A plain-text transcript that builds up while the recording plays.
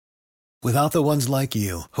Without the ones like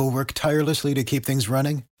you, who work tirelessly to keep things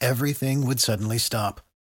running, everything would suddenly stop.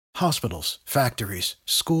 Hospitals, factories,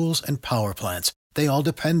 schools, and power plants, they all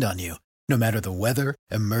depend on you. No matter the weather,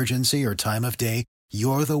 emergency, or time of day,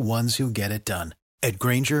 you're the ones who get it done. At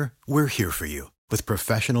Grainger, we're here for you with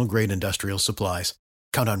professional-grade industrial supplies.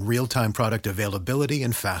 Count on real-time product availability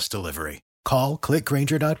and fast delivery. Call, click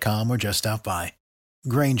Grainger.com, or just stop by.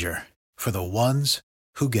 Grainger, for the ones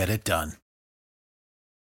who get it done.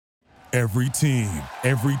 Every team,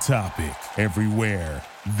 every topic, everywhere.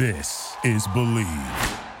 This is Believe.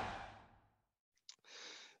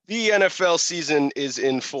 The NFL season is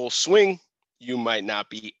in full swing. You might not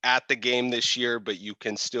be at the game this year, but you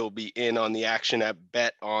can still be in on the action at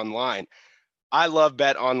Bet Online. I love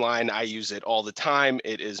Bet Online. I use it all the time.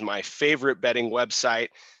 It is my favorite betting website.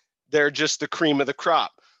 They're just the cream of the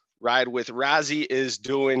crop. Ride with Razzie is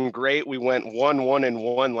doing great. We went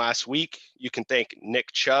 1-1-1 last week. You can thank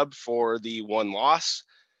Nick Chubb for the one loss.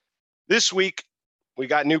 This week, we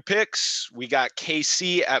got new picks. We got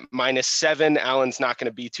KC at -7. Allen's not going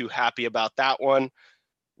to be too happy about that one.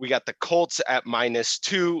 We got the Colts at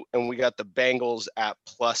 -2, and we got the Bengals at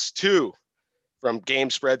 +2. From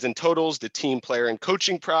game spreads and totals to team, player, and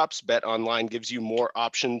coaching props, Bet Online gives you more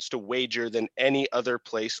options to wager than any other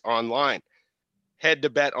place online. Head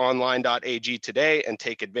to betonline.ag today and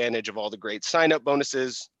take advantage of all the great sign-up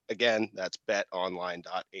bonuses. Again, that's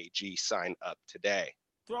betonline.ag. Sign up today.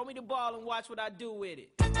 Throw me the ball and watch what I do with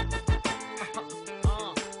it.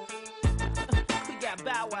 We got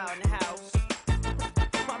Bow Wow in the house.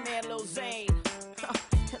 My man Lil Zane,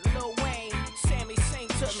 Lil Wayne, Sammy sing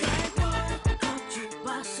to me.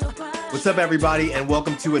 What's up, everybody, and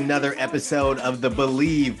welcome to another episode of the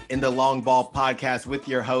Believe in the Long Ball podcast with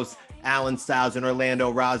your hosts, Alan Styles and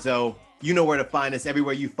Orlando Razzo. You know where to find us,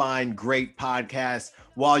 everywhere you find great podcasts.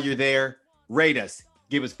 While you're there, rate us.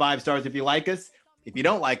 Give us 5 stars if you like us. If you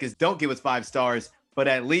don't like us, don't give us 5 stars, but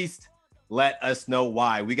at least let us know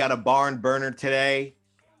why. We got a barn burner today.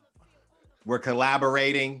 We're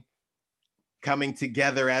collaborating, coming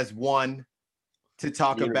together as one to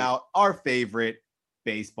talk about our favorite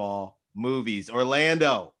baseball movies.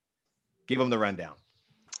 Orlando, give them the rundown.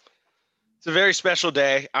 It's a very special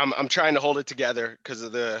day. I'm trying to hold it together because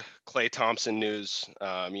of the Klay Thompson news.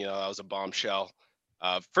 That was a bombshell.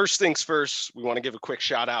 First things first, we want to give a quick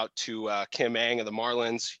shout out to Kim Ng of the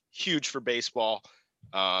Marlins. Huge for baseball.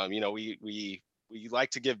 We like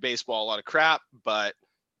to give baseball a lot of crap, but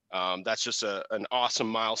that's just an awesome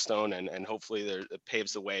milestone, and hopefully it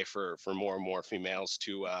paves the way for more and more females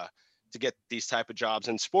to get these type of jobs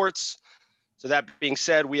in sports. So that being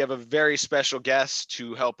said, we have a very special guest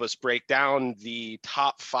to help us break down the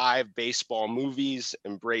top 5 baseball movies,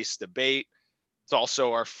 embrace debate. It's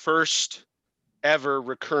also our first ever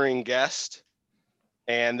recurring guest,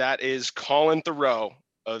 and that is Colin Thoreau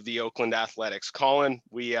of the Oakland Athletics. Colin,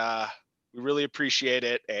 we really appreciate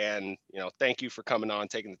it, and thank you for coming on,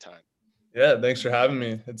 taking the time. Yeah, thanks for having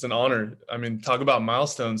me. It's an honor. I mean, talk about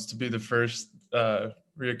milestones to be the first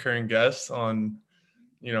reoccurring guest on,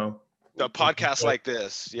 a podcast like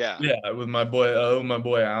this. Yeah, with my boy my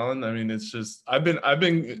boy Alan. I mean, it's just I've been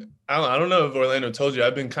Alan, I don't know if Orlando told you,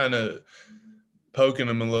 I've been kind of poking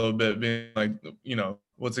him a little bit, being like,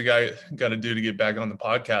 what's a guy got to do to get back on the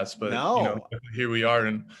podcast? But here we are,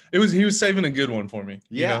 and he was saving a good one for me.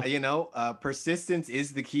 Persistence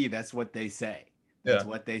is the key. That's what they say.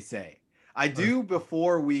 What they say. I do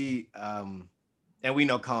before we and we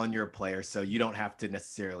know, Colin, you're a player, so you don't have to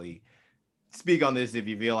necessarily speak on this if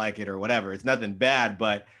you feel like it or whatever. It's nothing bad,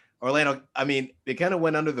 but Orlando, I mean, it kind of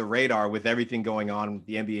went under the radar with everything going on with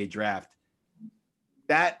the NBA draft.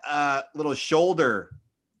 That little shoulder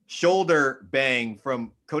bang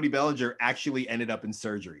from Cody Bellinger actually ended up in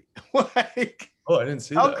surgery. I didn't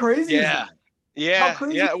see that. How crazy is that? Yeah. How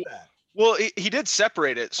crazy is that? Well, he did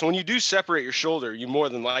separate it. So when you do separate your shoulder, you more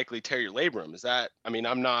than likely tear your labrum. Is that? I mean,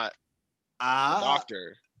 I'm not a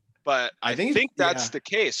doctor, but I think that's the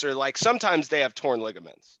case. Or like sometimes they have torn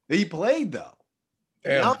ligaments. He played though.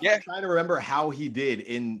 Damn. I'm trying to remember how he did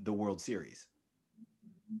in the World Series.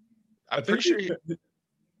 I'm pretty sure he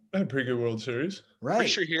had a pretty good World Series. Right.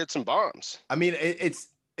 Pretty sure he hit some bombs. I mean, it's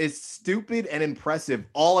stupid and impressive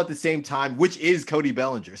all at the same time, which is Cody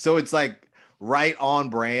Bellinger. So it's like right on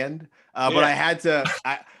brand. But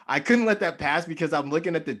I couldn't let that pass because I'm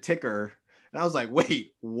looking at the ticker and I was like,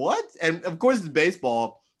 wait, what? And of course it's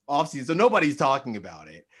baseball offseason, so nobody's talking about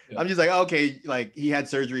it. Yeah. I'm just like, okay, like he had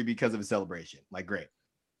surgery because of a celebration. Like, great.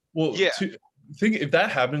 Well, think if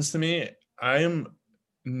that happens to me, I am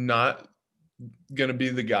not gonna be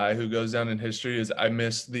the guy who goes down in history as I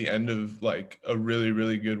missed the end of like a really,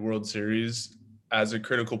 really good World Series as a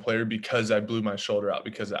critical player because I blew my shoulder out,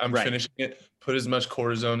 because I'm Right. finishing it. Put as much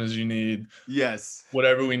cortisone as you need. Yes.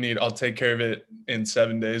 Whatever we need, I'll take care of it in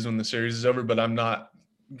 7 days when the series is over, but I'm not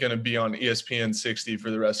going to be on ESPN 60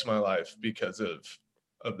 for the rest of my life because of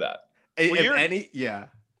that.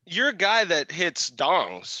 You're a guy that hits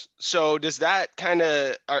dongs. So does that kind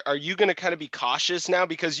of, are you going to kind of be cautious now?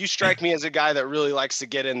 Because you strike me as a guy that really likes to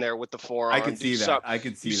get in there with the forearm. I could see that. I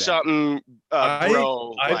could see that. Something,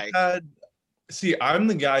 bro. I'm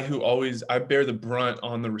the guy who I bear the brunt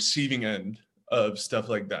on the receiving end of stuff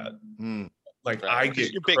like that. Like I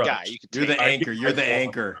get you're a big guy. You're the anchor. You're the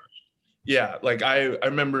anchor. Yeah. Like I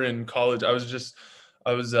remember in college, I was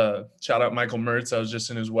shout out Michael Mertz. I was just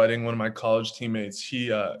in his wedding. One of my college teammates,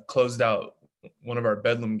 he closed out one of our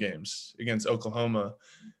Bedlam games against Oklahoma.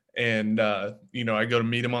 And, I go to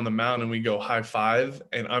meet him on the mound and we go high five.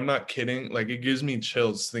 And I'm not kidding. Like it gives me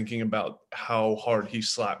chills thinking about how hard he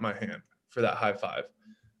slapped my hand for that high five,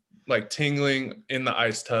 like tingling in the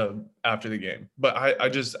ice tub after the game. But I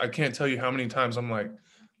can't tell you how many times I'm like,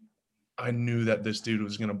 I knew that this dude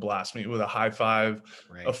was going to blast me with a high five,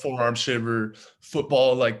 a forearm shiver,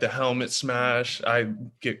 football, like the helmet smash. I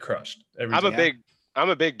get crushed every time. I'm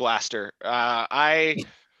a big blaster. So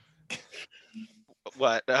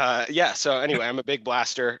anyway, I'm a big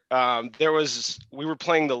blaster. We were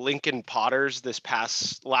playing the Lincoln Potters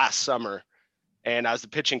last summer, and I was the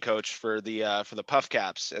pitching coach for the Puff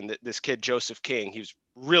Caps, and this kid, Joseph King, he was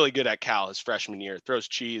really good at Cal his freshman year, throws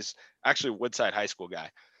cheese, actually Woodside High School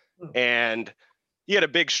guy. And he had a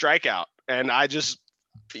big strikeout, and I just,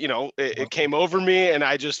 it came over me, and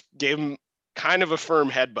I just gave him kind of a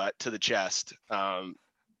firm headbutt to the chest. In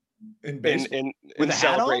celebration.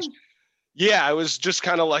 Hat on? Yeah, it was just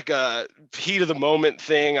kind of like a heat of the moment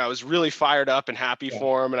thing. I was really fired up and happy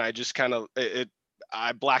for him, and I just kind of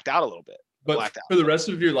I blacked out a little bit. But for the rest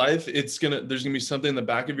of your life, there's gonna be something in the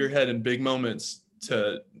back of your head in big moments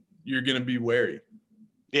you're gonna be wary.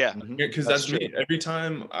 Yeah, because that's me. Every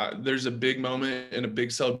time there's a big moment and a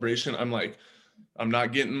big celebration, I'm like, I'm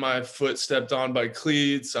not getting my foot stepped on by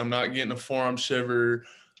cleats. I'm not getting a forearm shiver.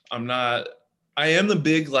 I am the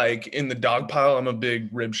big, like in the dog pile, I'm a big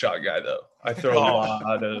rib shot guy though. I throw a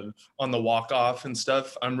lot of on the walk off and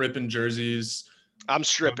stuff. I'm ripping jerseys. I'm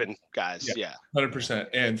stripping guys. Yeah. 100%.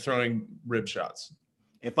 And throwing rib shots.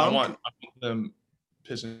 I want them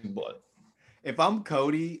pissing blood. If I'm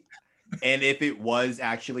Cody, and if it was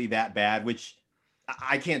actually that bad, which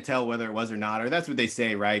I can't tell whether it was or not, or that's what they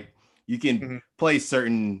say, right? You can play through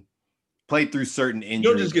certain injuries. You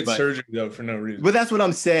don't just get surgery though for no reason. But that's what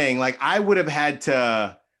I'm saying. Like I would have had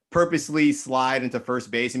to purposely slide into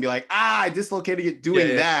first base and be like, I dislocated it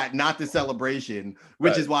doing that, not the celebration,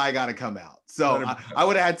 which is why I got to come out. So I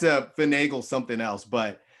would have had to finagle something else,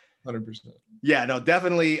 but 100%. Yeah, no,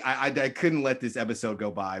 definitely. I couldn't let this episode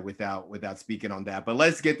go by without speaking on that. But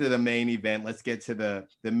let's get to the main event. Let's get to the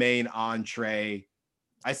main entree.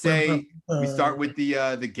 I say we start with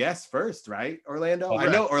the guests first, right, Orlando?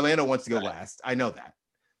 I know Orlando wants to go last. I know that.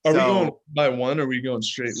 Are we going by one or are we going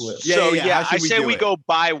straight list? Yeah. I say we go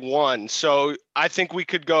by one. So I think we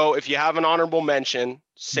could go, if you have an honorable mention,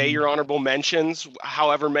 say your honorable mentions,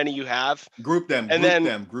 however many you have. Group them.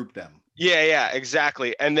 Group them. Yeah,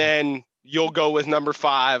 exactly. And then you'll go with number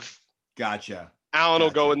 5. Gotcha. Alan will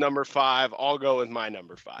go with number 5. I'll go with my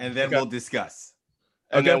number 5. And then we'll discuss.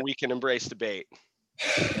 And then we can embrace debate.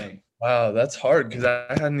 Okay. Wow, that's hard because I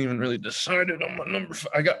hadn't even really decided on my number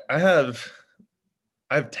 5. I have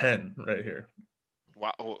 10 right here.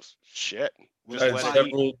 Wow, shit. Just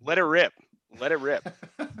let it rip. Let it rip.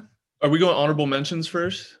 Are we going honorable mentions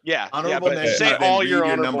first? Yeah. Honorable mentions. Say all your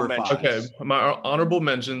honorable mentions. Okay, my honorable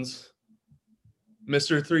mentions.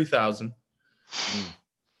 Mr. 3000.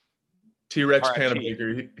 T-Rex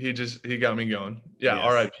Panabaker. He got me going. Yeah, yes.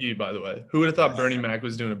 R.I.P. by the way. Who would have thought Bernie Mac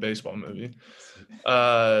was doing a baseball movie?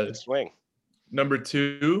 Swing. Number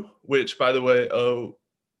 2, which by the way,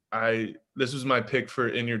 this was my pick for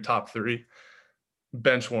in your top 3.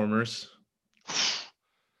 Benchwarmers.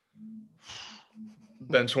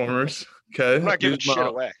 Okay. I'm not giving shit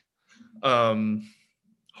away.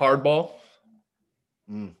 Hardball.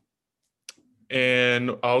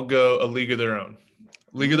 And I'll go A League of Their Own.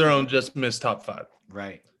 League of Their Own just missed top 5.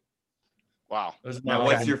 Right. Wow. Now,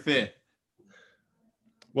 what's your 5th?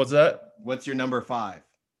 What's that? What's your number 5?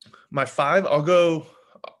 My 5, I'll go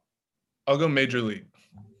Major League.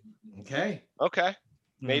 Okay.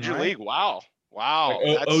 Major League. Wow.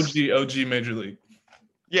 Like OG Major League.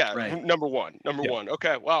 Yeah. Right. Number one.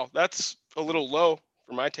 Okay. Wow. That's a little low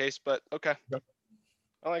for my taste, but okay.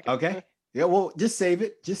 I like it. Okay. Yeah. Well, just save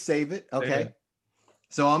it. Okay.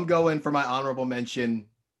 So I'm going for my honorable mention.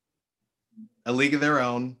 A League of Their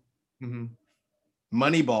Own, Mm-hmm.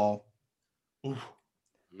 Moneyball, Ooh.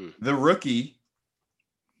 The Rookie,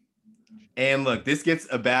 and look, this gets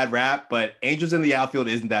a bad rap, but Angels in the Outfield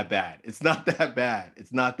isn't that bad. It's not that bad.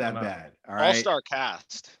 It's not that No. bad. All right. All-star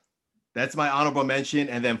cast. That's my honorable mention,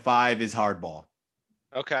 and then 5 is Hardball.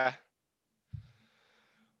 Okay.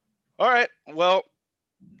 All right. Well,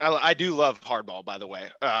 I do love Hardball, by the way.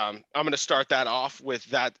 I'm going to start that off with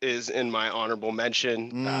that is in my honorable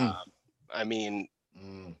mention. I mean,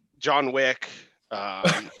 John Wick.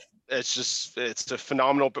 It's a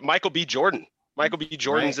phenomenal. But Michael B. Jordan's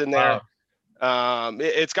Right. in there. Wow.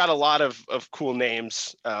 It's got a lot of cool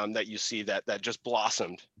names that you see that just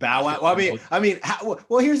blossomed. Bow Wow. Well, I mean,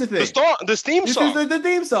 well, here's the thing. This theme This song. is the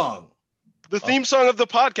theme song, The theme song of the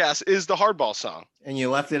podcast is the Hardball song. and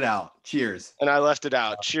you left it out. Cheers. And I left it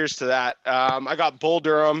out. Cheers to that. I got Bull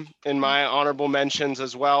Durham in my honorable mentions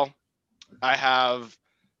as well. I have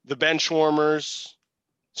the Benchwarmers.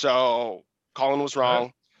 So Colin was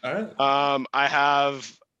wrong. All right. I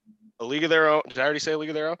have A League of Their Own. Did I already say A League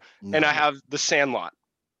of Their Own? And I have The Sandlot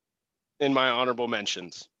in my honorable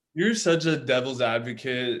mentions. You're such a devil's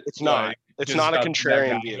advocate. It's not. It's just not a about contrarian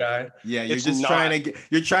that view. guy. Yeah, you're It's just not. trying to get.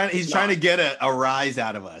 He's trying to get a rise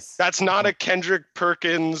out of us. That's not a Kendrick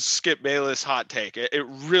Perkins, Skip Bayless hot take. It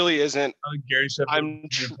really isn't. Gary Sheffield. I'm your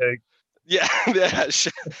tr- take. Yeah.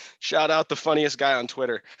 Shout out the funniest guy on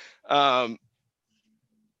Twitter.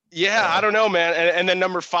 Yeah, I don't know, man. And then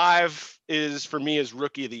number 5 is for me is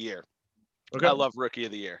Rookie of the Year. Okay. I love Rookie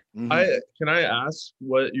of the Year. Mhm. Can I ask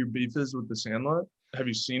what your beef is with The Sandlot? Have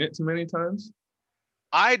you seen it too many times?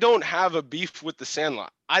 I don't have a beef with The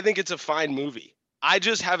Sandlot. I think it's a fine movie. I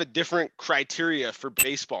just have a different criteria for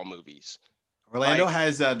baseball movies. Orlando like-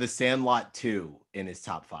 has The Sandlot 2 in his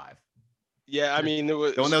top 5. Yeah, I mean, it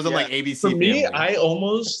was The one that was on yeah. like ABC. For me,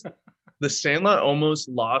 Family. The Sandlot almost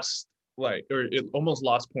lost it almost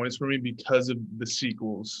lost points for me because of the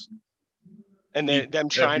sequels. And then them Every-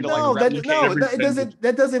 trying to No, like that, replicate no, every that doesn't.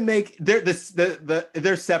 That doesn't make.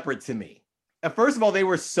 They're separate to me. First of all, they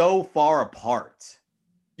were so far apart,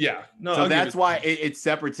 Yeah. No. so I'll give that's it- why it's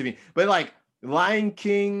separate to me. But like Lion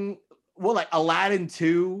King, well, like Aladdin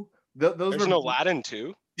 2. Those There's were an Aladdin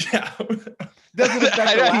too. Yeah. doesn't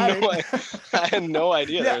affect Aladdin. I had no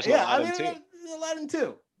idea there was an Aladdin too. Aladdin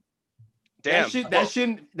 2. Damn. That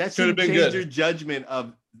shouldn't been change good. your judgment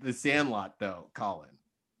of The Sandlot, though, Colin.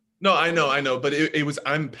 No, I know, but it was.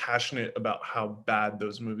 I'm passionate about how bad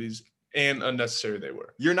those movies and unnecessary they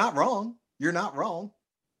were. You're not wrong. You're not wrong.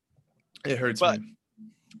 It hurts But- me.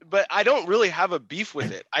 But I don't really have a beef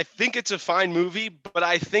with it. I think it's a fine movie, but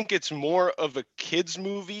I think it's more of a kids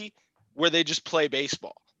movie where they just play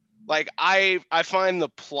baseball. Like I find the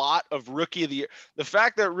plot of Rookie of the Year, the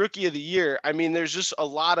fact that Rookie of the Year, I mean, there's a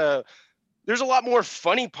lot more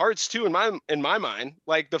funny parts too in my mind.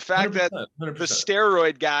 Like the fact that 100%. the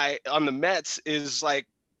steroid guy on the Mets is like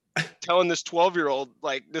telling this 12-year-old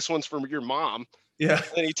like this one's from your mom, Yeah.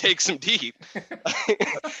 and he takes him deep.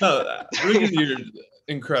 No, Rookie of the Year is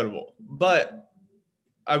incredible. But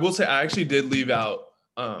I will say I actually did leave out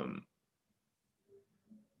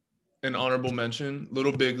an honorable mention,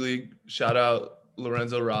 Little Big League. Shout out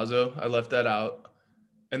Lorenzo Razzo. I left that out.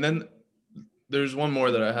 And then there's one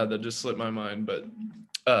more that I had that just slipped my mind. But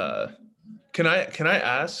can I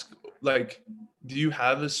ask, like, do you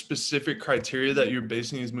have a specific criteria that you're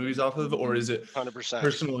basing these movies off of, or is it 100%.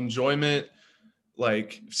 personal enjoyment?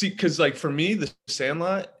 Like, see, because like for me, The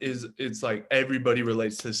Sandlot it's like everybody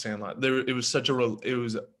relates to The Sandlot. It was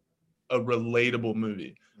a relatable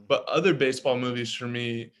movie. But other baseball movies for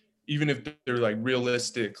me, even if they're like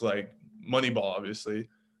realistic, like Moneyball, obviously,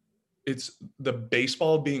 it's the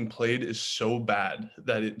baseball being played is so bad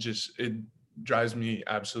that it drives me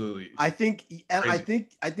absolutely. I think,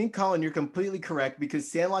 Crazy. Colin, you're completely correct,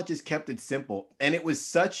 because Sandlot just kept it simple, and it was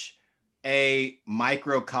such a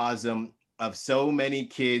microcosm of so many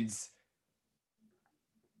kids,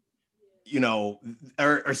 you know,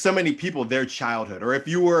 or so many people, their childhood, or if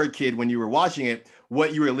you were a kid when you were watching it,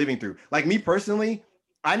 what you were living through. Like me personally,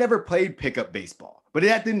 I never played pickup baseball, but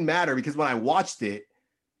that didn't matter, because when I watched it,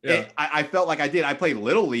 Yeah. I felt like I did. I played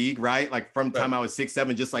Little League, right? Like from the time I was 6,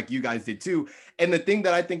 7, just like you guys did too. And the thing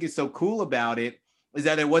that I think is so cool about it is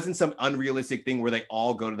that it wasn't some unrealistic thing where they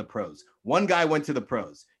all go to the pros. One guy went to the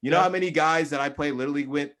pros. You know Yeah. how many guys that I played Little League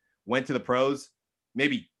with went to the pros?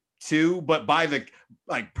 Maybe 2, but by the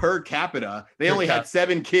like per capita, they only had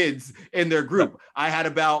 7 kids in their group. I had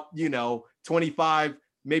about, 25,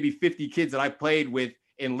 maybe 50 kids that I played with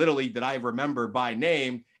in Little League that I remember by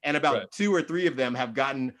name. And about 2 or 3 of them have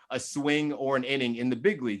gotten a swing or an inning in the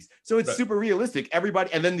big leagues. So it's super realistic.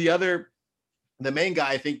 Everybody, and then the other the main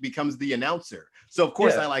guy, I think, becomes the announcer. So of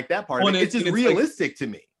course I like that part. Well, it's just realistic to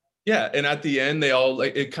me. Yeah, and at the end, they all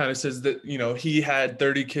like it. Kind of says that he had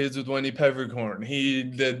 30 kids with Wendy Peppercorn. He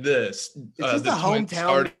did this. It's just a hometown.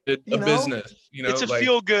 Started a business. It's a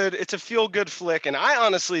feel good. It's a feel good flick. And I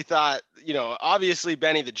honestly thought, obviously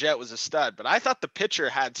Benny the Jet was a stud, but I thought the pitcher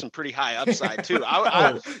had some pretty high upside too.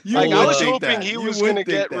 I was hoping he was going to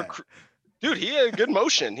get. Dude, he had good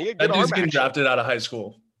motion. He had good arm action. Getting drafted out of high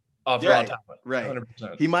school off raw talent. Right.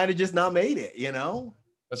 100%. He might have just not made it.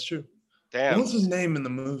 That's true. Damn. What was his name in the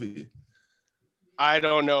movie? I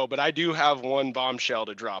don't know, but I do have one bombshell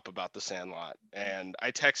to drop about The Sandlot. And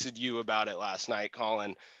I texted you about it last night,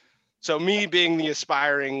 Colin. So me being the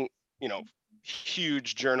aspiring,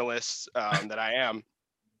 huge journalist that I am,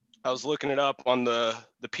 I was looking it up on the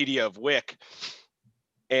Pedia of Wick.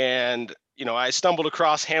 And, I stumbled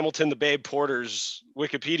across Hamilton the Babe Porter's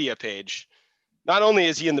Wikipedia page. Not only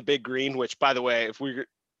is he in The Big Green, which, by the way, if we're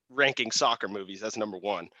ranking soccer movies, that's number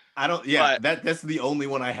one. That's the only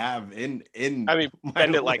one I have in Bend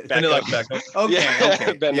It Like Beckham. Bend It Like Beckham.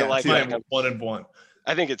 Okay. Bend It Like Beckham. 1 and 1.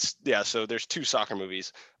 I think it's so there's 2 soccer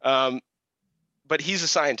movies. But he's a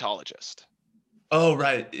Scientologist. Oh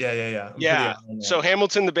right. Yeah. So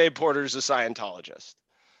Hamilton the Babe Porter is a Scientologist.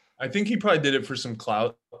 I think he probably did it for some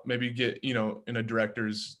clout, maybe get in a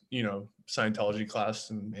director's Scientology class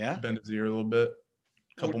and bend his ear a little bit,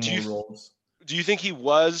 a couple more roles. Do you think he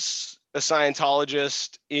was a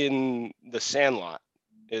Scientologist in The Sandlot?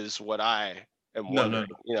 Is what I am wondering.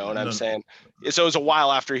 No. You know what I'm saying? So it was a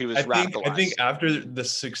while after he was radicalized. I think after the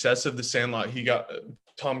success of The Sandlot, he got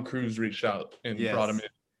Tom Cruise reached out and brought him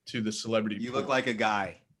into the celebrity. You look like a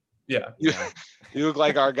guy. Yeah. You look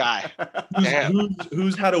like our guy.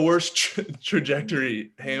 Who's had a worse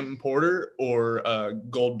trajectory, Ham Porter or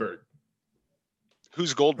Goldberg?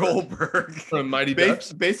 Who's Goldberg? From Mighty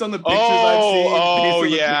Ducks. Based on the pictures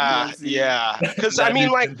I've seen. Yeah. Because I mean,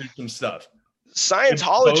 like some stuff.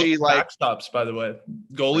 Scientology, like backstops. By the way,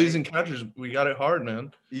 goalies and catchers, we got it hard,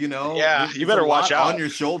 man. You better watch out on your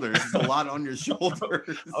shoulders. It's a lot on your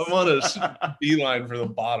shoulders. I want a beeline for the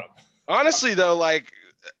bottom. Honestly, though, like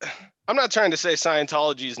I'm not trying to say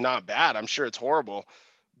Scientology is not bad. I'm sure it's horrible,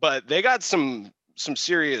 but they got some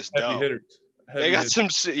serious dough. Hitters. They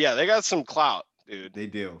got some clout. Dude. They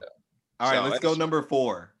do. All right, let's go number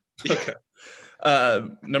 4. Okay.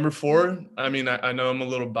 Number 4. I mean, I know I'm a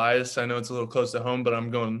little biased. I know it's a little close to home, but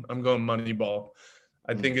I'm going Moneyball.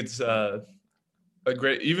 I think it's a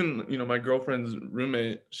great. Even my girlfriend's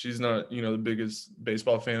roommate. She's not the biggest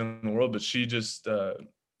baseball fan in the world, but she just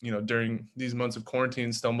during these months of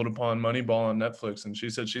quarantine stumbled upon Moneyball on Netflix, and she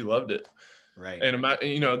said she loved it. Right. And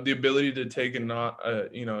the ability to take a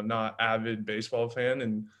not avid baseball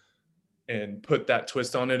fan and put that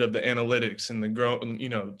twist on it of the analytics and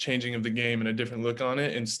the changing of the game and a different look on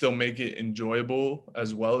it and still make it enjoyable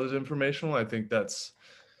as well as informational. I think that's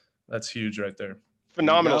huge right there.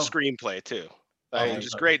 Phenomenal screenplay too.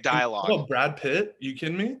 Just great dialogue. Oh, Brad Pitt? You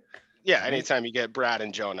kidding me? Yeah. Anytime you get Brad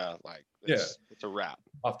and Jonah, it's a wrap.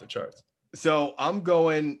 Off the charts. So I'm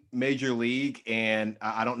going Major League, and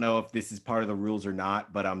I don't know if this is part of the rules or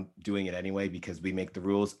not, but I'm doing it anyway because we make the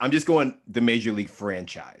rules. I'm just going the Major League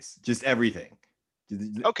franchise, just everything.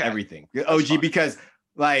 Okay. Everything. OG, because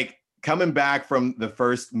like coming back from the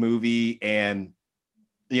first movie and,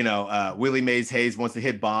 Willie Mays Hayes wants to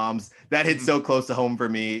hit bombs. That hit so close to home for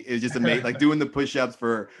me. It was just amazing. Like doing the push-ups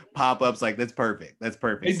for pop-ups. Like that's perfect. That's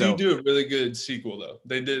perfect. They do a really good sequel though.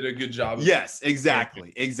 They did a good job. Yes,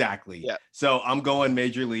 exactly. Yeah. So I'm going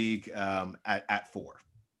Major League at 4.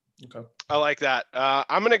 Okay. I like that.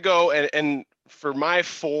 I'm going to go and for my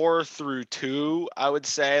 4 through 2, I would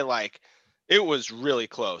say like it was really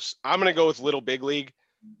close. I'm going to go with Little Big League.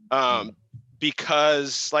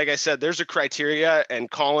 Because like I said, there's a criteria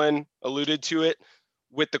and Colin alluded to it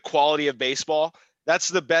with the quality of baseball. That's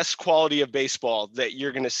the best quality of baseball that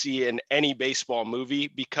you're going to see in any baseball movie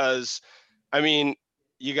because, I mean,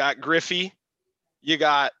 you got Griffey, you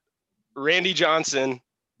got Randy Johnson,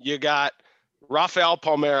 you got Rafael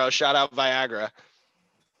Palmeiro, shout out Viagra.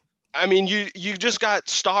 I mean, you just got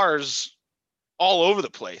stars all over the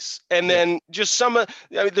place. And then just the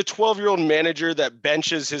 12-year-old manager that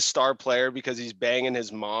benches his star player because he's banging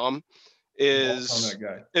his mom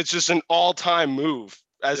it's just an all-time move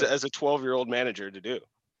as a 12-year-old manager to do.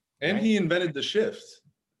 And he invented the shift.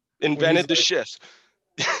 Shift.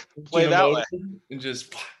 Play that way. And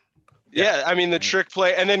just the trick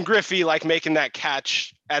play, and then Griffey like making that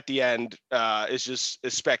catch at the end is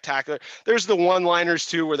spectacular. There's the one-liners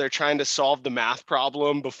too where they're trying to solve the math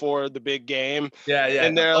problem before the big game. Yeah.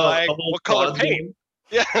 And they're like, "What color paint?"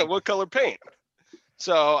 Yeah, what color paint?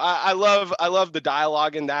 So I love the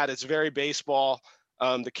dialogue in that. It's very baseball.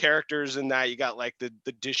 The characters in that, you got like the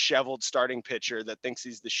disheveled starting pitcher that thinks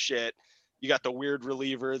he's the shit. You got the weird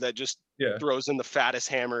reliever that just Yeah. throws in the fattest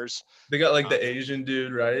hammers. They got like the Asian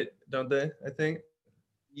dude, right? Don't they? I think.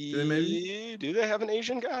 Do they maybe? Do they have an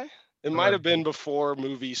Asian guy? It I'm might not have been before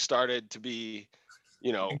movies started to be,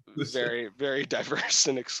 Inclusive. very, very diverse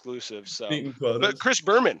and exclusive. So, Meeting but quotas.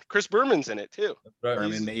 Chris Berman's in it too. Right.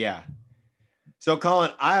 Berman, yeah. So,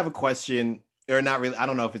 Colin, I have a question, or not really. I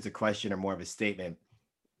don't know if it's a question or more of a statement.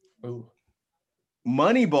 Ooh.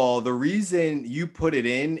 Moneyball, the reason you put it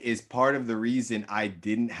in is part of the reason I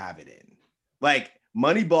didn't have it in. Like,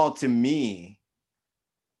 Moneyball to me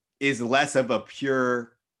is less of a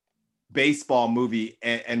pure baseball movie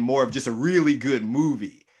and more of just a really good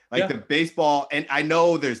movie. Like the baseball, and I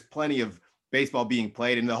know there's plenty of baseball being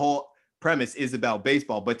played and the whole premise is about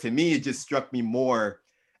baseball, but to me, it just struck me more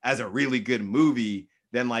as a really good movie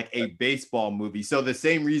than like a baseball movie. So the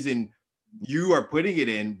same reason you are putting it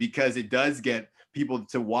in, because it does get people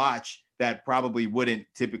to watch that probably wouldn't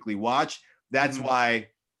typically watch. That's why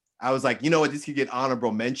I was like, you know what, this could get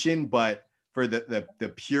honorable mention, but for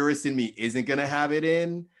the purist in me isn't going to have it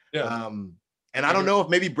in. Yeah. And I don't know if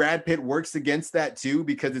maybe Brad Pitt works against that too,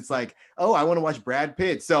 because it's like, oh, I want to watch Brad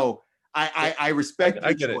Pitt. So I respect I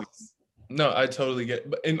your get choice. it. No, I totally get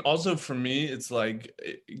it. And also for me, it's like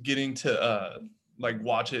getting to like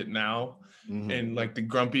watch it now and like the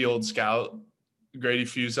grumpy old scout, Grady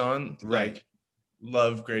Fuson. Right. Like,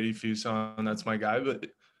 love Grady Fuson. That's my guy, but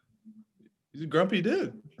he's a grumpy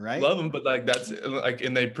dude. Right. Love him, but like that's like,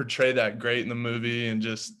 and they portray that great in the movie, and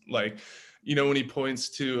just like, when he points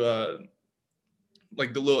to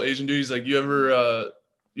like the little Asian dude, he's like, you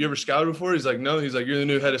ever scouted before? He's like, no. He's like, you're the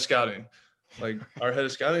new head of scouting. Like, our head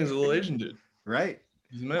of scouting is a little Asian dude. Right.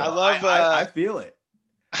 He's a man. I love. I feel it.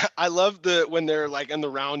 I love when they're like in the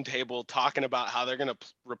round table talking about how they're gonna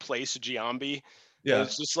replace Giambi. Yeah. And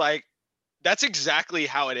it's just like, that's exactly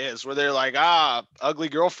how it is, where they're like, ugly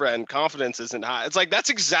girlfriend, confidence isn't high. It's like, that's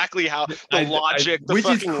exactly how the logic, which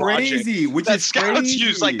is crazy, which that is scouts crazy.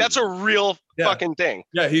 use. Like, that's a real fucking thing.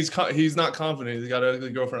 Yeah, he's not confident. He's got an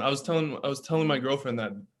ugly girlfriend. I was telling my girlfriend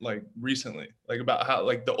that like recently, like about how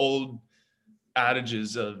like the old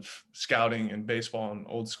adages of scouting and baseball and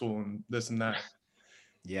old school and this and that.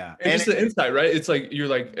 Yeah. And just the insight, right? It's like, you're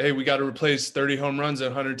like, hey, we got to replace 30 home runs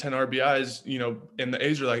and 110 RBIs, and the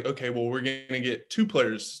A's are like, okay, well, we're going to get two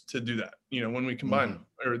players to do that, when we combine them,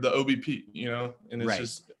 or the OBP, and it's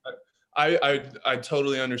just, I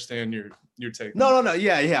totally understand your take. No.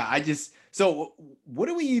 Yeah. So what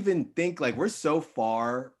do we even think? Like, we're so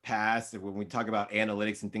far past when we talk about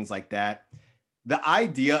analytics and things like that. The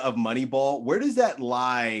idea of Moneyball, where does that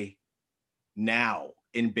lie now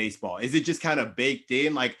in baseball? Is it just kind of baked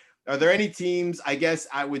in? Like, are there any teams? I guess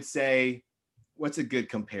I would say, what's a good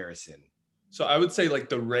comparison? So I would say like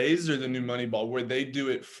the Rays are the new Moneyball, where they do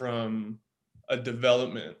it from a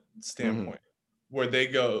development standpoint, where they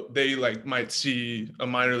like might see a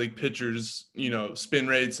minor league pitcher's, spin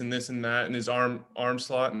rates and this and that and his arm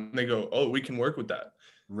slot, and they go, oh, we can work with that.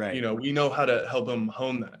 Right. We know how to help him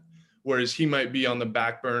hone that. Whereas he might be on the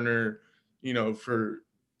back burner, for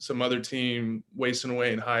some other team wasting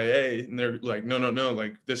away in high A, and they're like, no,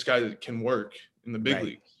 like this guy can work in the big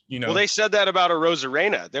league. Well, they said that about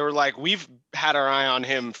Arozarena. They were like, we've had our eye on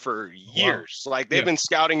him for years. Like, they've been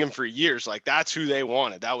scouting him for years. Like, that's who they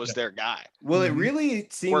wanted. That was their guy. Well, it really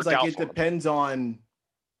seems like it depends on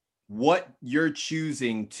what you're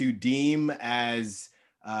choosing to deem as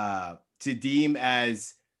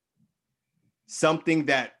something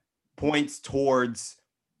that points towards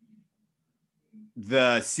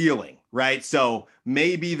the ceiling, right? So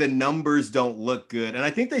maybe the numbers don't look good. And I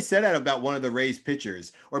think they said that about one of the Rays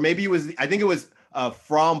pitchers, or maybe I think it was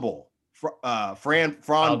Framber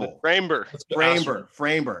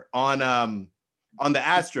on the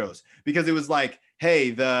Astros, because it was like, hey,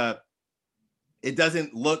 it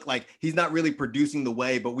doesn't look like he's not really producing the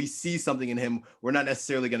way, but we see something in him. We're not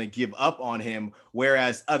necessarily going to give up on him,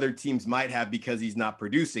 whereas other teams might have, because he's not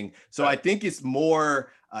producing. So I think it's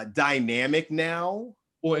more dynamic now.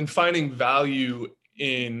 Well, and finding value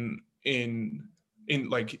in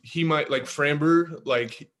like, he might, like Framber,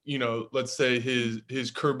 like, let's say his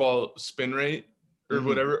curveball spin rate or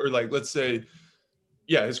whatever, or like, let's say,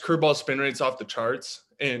 his curveball spin rate's off the charts,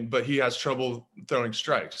 but he has trouble throwing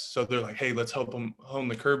strikes. So they're like, hey, let's help him hone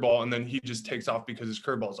the curveball. And then he just takes off because his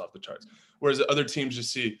curveball's off the charts. Whereas other teams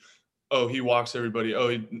just see, oh, he walks everybody. Oh,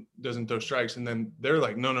 he doesn't throw strikes. And then they're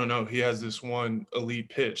like, no, he has this one elite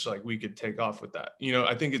pitch. Like, we could take off with that.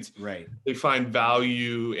 I think it's right. They find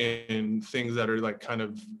value in things that are like kind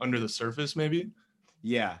of under the surface, maybe.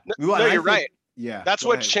 Yeah. No, you're right. Yeah. That's go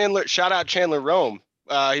what ahead. shout out Chandler Rome.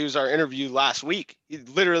 He was our interview last week. He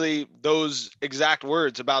literally those exact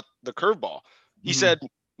words about the curveball. He Mhm. said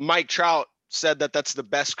Mike Trout said that that's the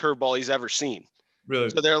best curveball he's ever seen. Really?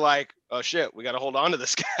 So they're like, oh shit, we got to hold on to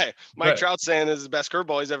this guy. Mike Right. Trout saying this is the best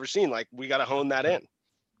curveball he's ever seen. Like we got to hone that in.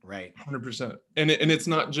 Right. 100%. And it's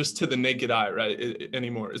not just to the naked eye, right?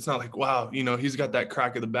 Anymore. It's not like, wow, he's got that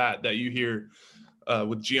crack of the bat that you hear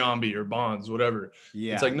with Giambi or Bonds, whatever.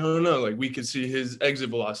 Yeah. It's like, no. Like we could see his exit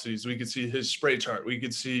velocities. We could see his spray chart. We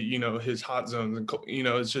could see, his hot zones. And,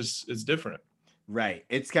 it's different. Right.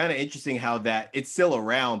 It's kind of interesting how that it's still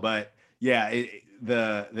around, but yeah,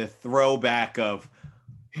 the throwback of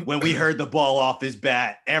when we heard the ball off his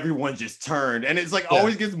bat, everyone just turned, and it's like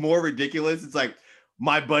always gets more ridiculous. It's like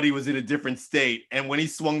my buddy was in a different state, and when he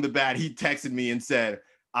swung the bat, he texted me and said,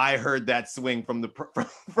 "I heard that swing from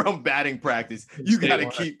from batting practice. You got to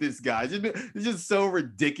keep this guy." It's just so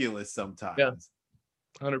ridiculous sometimes. Yeah,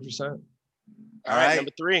 100%. All right,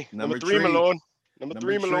 number three, Malone. Number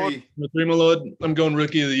three, Malone. Number three, Malone. I'm going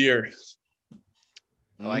rookie of the year.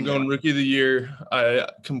 I'm going rookie of the year. I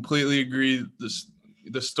completely agree.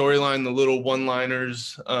 The storyline, the little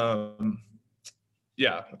one-liners, off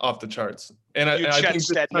the charts. And I think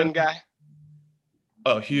Stedman guy.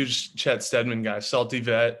 Oh, huge Chet Stedman guy, salty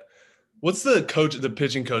vet. What's the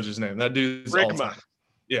pitching coach's name? That dude's Brigma.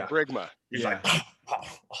 Yeah, Brigma. He's like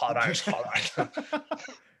hot ice.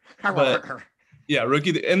 But yeah,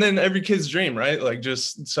 rookie, and then every kid's dream, right? Like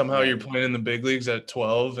just somehow you're playing in the big leagues at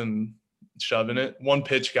 12 and shoving it. One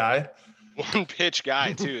pitch guy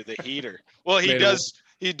too, the heater. Well, he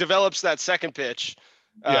develops that second pitch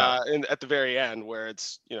at the very end where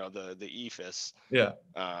it's the ephus. Yeah.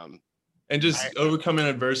 And just overcoming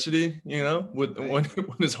adversity, when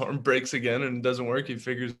his arm breaks again and it doesn't work, he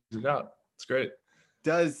figures it out. It's great.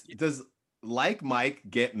 Does Like Mike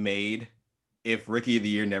get made if Rookie of the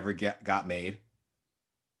Year never got made?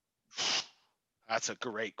 That's a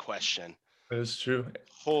great question. That is true.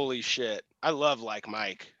 Holy shit. I love Like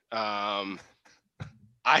Mike. I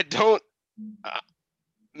don't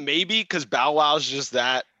maybe because Bow Wow's just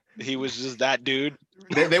that. He was just that dude.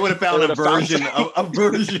 They would have found a version of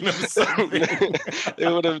something.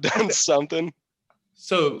 They would have done something.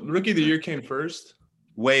 So Rookie of the Year came first?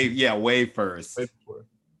 Way first. Way before.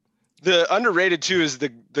 The underrated too is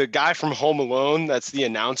the guy from Home Alone. That's the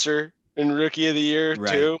announcer in Rookie of the Year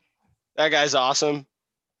too. That guy's awesome.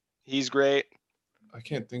 He's great. I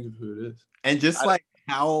can't think of who it is. And just like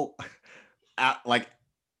how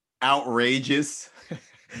outrageous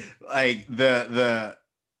like the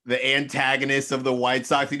antagonist of the White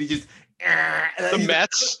Sox, and he just the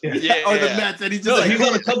Mets, the Mets, and he's just he's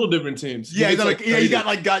on a couple different teams. Yeah, he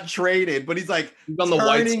got traded, but he's like on the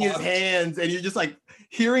turning his hands, and you're just like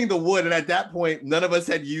hearing the wood. And at that point, none of us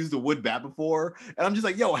had used a wood bat before, and I'm just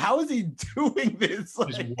like, yo, how is he doing this? Like,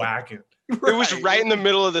 just whacking. It was right in the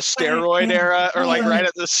middle of the steroid era, or like right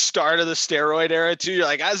at the start of the steroid era too. You're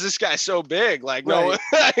like, how's this guy so big? Like, no,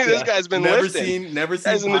 this guy's been never lifting. seen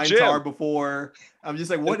pine tar before. I'm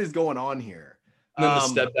just like, what is going on here? And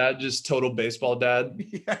then the stepdad, just total baseball dad.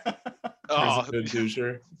 Yeah. Oh, good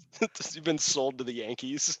doucher. You've been sold to the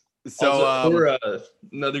Yankees. So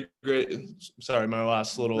another great. Sorry, my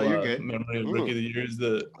last little memory of Rookie of the Year is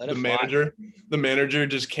the manager. The manager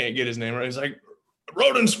just can't get his name right. He's like,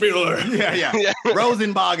 Rodenspieler. Yeah.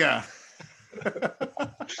 Rosenbaga.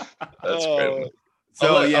 That's great.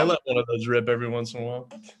 So I'll let one of those rip every once in a while.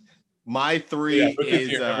 My three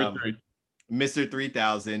is number 3. Mr.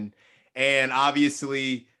 3000, and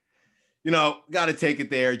obviously, got to take it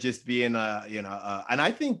there. Just being and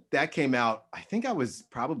I think that came out. I think I was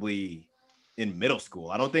probably in middle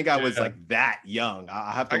school. I don't think I was like that young.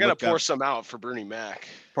 I gotta pour some out for Bernie Mac.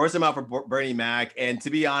 Pour some out for Bernie Mac, and to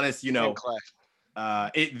be honest, it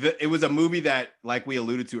was a movie that, like we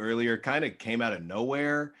alluded to earlier, kind of came out of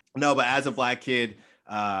nowhere. No, but as a black kid,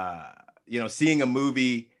 seeing a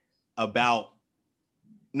movie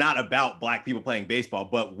not about black people playing baseball,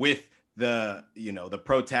 but with the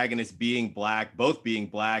protagonist being both being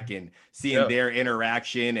black, and seeing their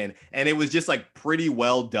interaction, and it was just like pretty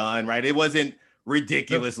well done, right? It wasn't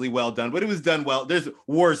ridiculously well done, but it was done well. There's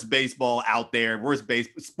worse baseball out there, worse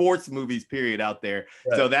sports movies period out there.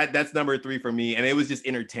 Right. So that's number 3 for me, and it was just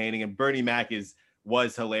entertaining, and Bernie Mac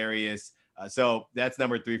was hilarious. So that's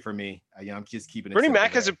number 3 for me. I'm just keeping it. Bernie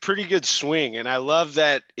Mac has a pretty good swing, and I love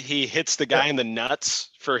that he hits the guy in the nuts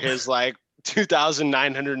for his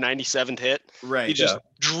 2,997th hit. Right. He just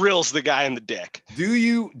drills the guy in the dick. Do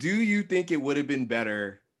you think it would have been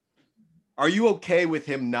better? Are you okay with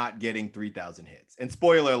him not getting 3,000 hits? And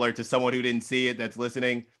spoiler alert to someone who didn't see it that's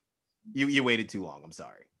listening, You waited too long. I'm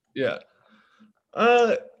sorry. Yeah.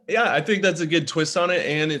 Yeah, I think that's a good twist on it,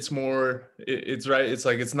 and it's more. It's right. It's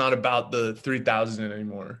like it's not about the 3,000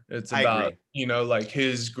 anymore. It's I about agree. like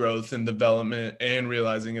his growth and development, and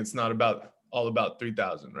realizing it's not all about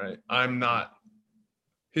 3,000. Right. I'm not.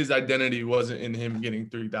 His identity wasn't in him getting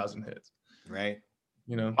 3,000 hits. Right.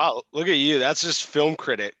 Wow, look at you. That's just film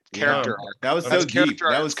critic character arc. That was That's so deep. character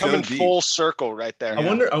arc. That was It's coming so deep. full circle right there. I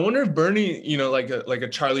wonder if Bernie, like a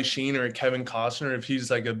Charlie Sheen or a Kevin Costner, if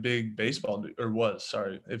he's like a big baseball dude, or was,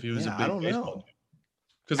 sorry, if he was a I big don't baseball know. dude.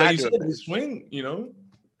 Because like you said, his swing,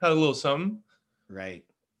 had a little something. Right.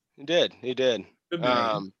 He did. Could be.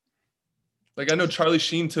 Like I know Charlie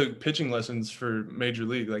Sheen took pitching lessons for Major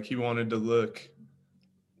League. Like he wanted to look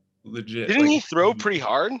legit. Didn't like, he throw pretty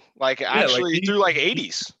hard? Like actually he threw like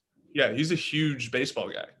 80s. Yeah, he's a huge baseball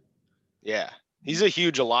guy. Yeah. He's a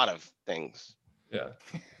huge a lot of things. Yeah.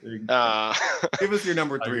 Give us your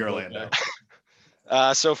number 3, Orlando.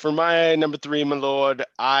 So for my number 3, my lord,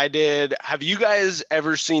 have you guys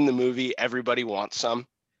ever seen the movie Everybody Wants Some?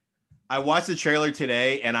 I watched the trailer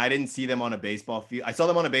today, and I didn't see them on a baseball field. I saw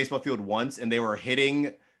them on a baseball field once, and they were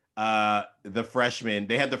hitting the freshmen.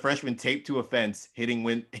 They had the freshmen taped to a fence, hitting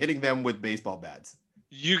them with baseball bats.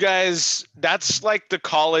 You guys, that's like the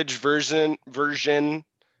college version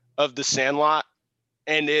of The Sandlot,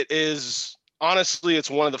 and it is honestly, it's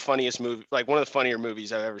one of the funniest movies, like one of the funnier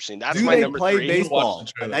movies I've ever seen. That's my number 3. Baseball?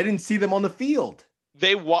 I didn't see them on the field.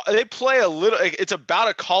 They play a little. It's about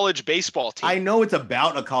a college baseball team. I know it's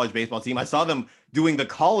about a college baseball team. I saw them doing the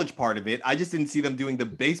college part of it. I just didn't see them doing the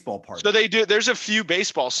baseball part. So they do. There's a few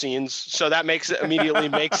baseball scenes, so that immediately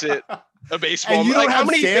makes it a baseball. And you don't have how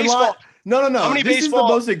many Sandlot? Baseball? No. How many this baseball?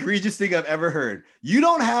 Is the most egregious thing I've ever heard. You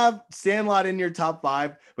don't have Sandlot in your top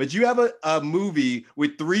 5, but you have a movie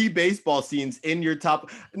with 3 baseball scenes in your top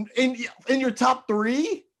in your top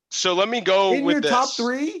 3. So let me go in with your this. top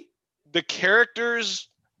 3. The characters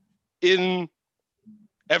in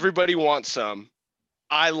Everybody Wants Some,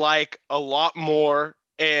 I like a lot more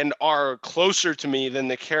and are closer to me than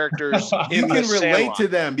the characters in the Sandlot. You can relate to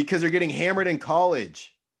them because they're getting hammered in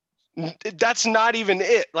college. That's not even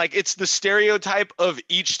it. Like, it's the stereotype of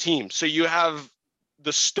each team. So you have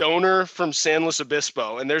the stoner from San Luis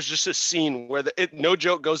Obispo, and there's just a scene where no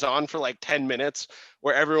joke goes on for like 10 minutes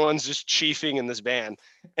where everyone's just chiefing in this band.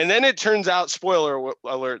 And then it turns out, spoiler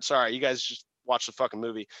alert, sorry, you guys just watch the fucking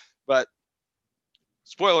movie, but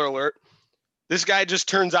spoiler alert, this guy just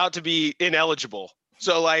turns out to be ineligible.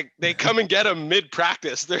 So like they come and get him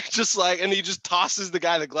mid-practice. They're just like, and he just tosses the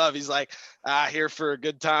guy the glove. He's like, here for a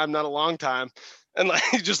good time, not a long time. And like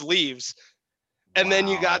he just leaves. And then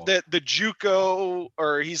you got the JUCO,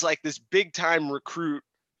 or he's like this big time recruit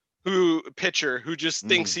pitcher who just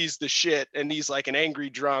thinks he's the shit, and he's like an angry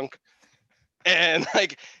drunk. And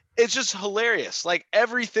like it's just hilarious. Like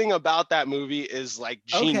everything about that movie is like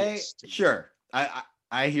genius. Okay, sure.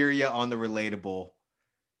 I hear you on the relatable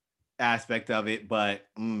aspect of it, but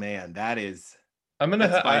man, that is. I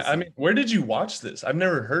mean, where did you watch this? I've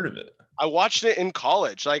never heard of it. I watched it in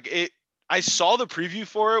college. I saw the preview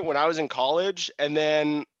for it when I was in college, and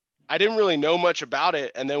then I didn't really know much about it.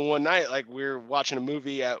 And then one night, like we were watching a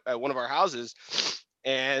movie at one of our houses,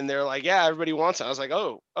 and they're like, "Yeah, Everybody Wants It." I was like,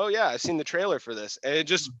 "Oh yeah, I've seen the trailer for this," and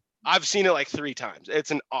I've seen it like 3 times.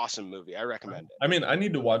 It's an awesome movie. I recommend it. I mean, I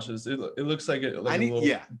need to watch this. It looks like it. Like I need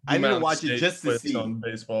to watch it just to see on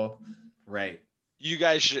baseball. Right. You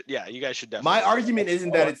guys should definitely. My argument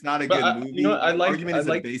isn't that it's not a good movie. My argument is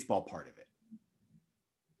the baseball part of it.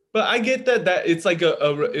 But I get that it's like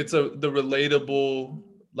the relatable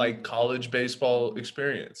like college baseball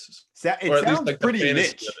experience. It sounds like pretty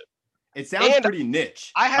niche. It sounds pretty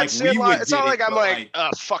niche. I had Sandlot. It's not like I'm like,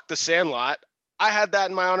 fuck the Sandlot. I had that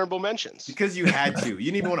in my honorable mentions. Because you had to. You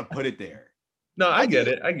didn't even want to put it there. No, I get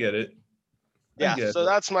it. Yeah, so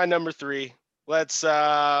that's my number 3. Let's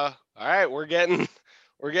all right, we're getting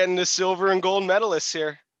the silver and gold medalists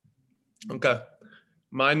here. Okay.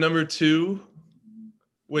 My number 2,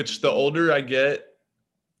 which the older I get,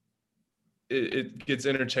 it gets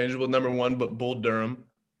interchangeable. Number 1, but Bull Durham.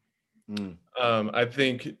 I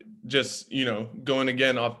think just, going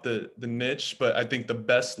again off the niche, but I think the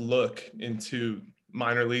best look into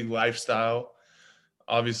minor league lifestyle,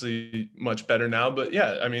 obviously much better now, but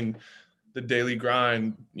yeah, I mean, the daily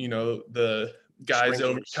grind, the guys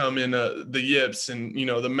overcoming the yips and,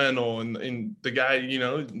 the mental and the guy,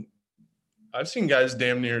 I've seen guys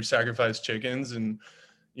damn near sacrifice chickens and,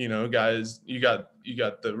 guys, you got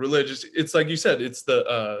the religious, it's like you said, it's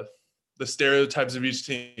the stereotypes of each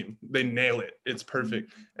team. They nail it. It's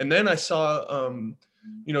perfect. And then I saw,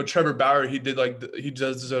 Trevor Bauer, he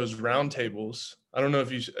does those round tables I don't know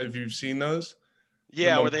if you've seen those.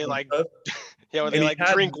 Yeah, The where they like, stuff. yeah, where they And he like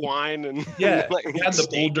had drink wine and Yeah, like he had the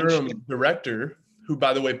Bull steak and shit. Durham director, who,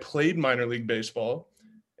 by the way, played minor league baseball,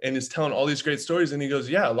 and is telling all these great stories. And he goes,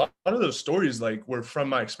 "Yeah, a lot of those stories like were from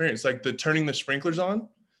my experience. Like the turning the sprinklers on,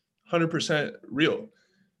 100% real."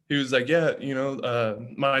 He was like, "Yeah,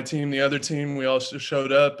 my team, the other team, we all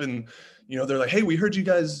showed up, and they're like, hey, we heard you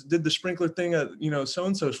guys did the sprinkler thing at so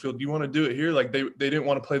and so's field. Do you want to do it here?" Like they didn't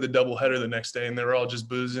want to play the doubleheader the next day, and they were all just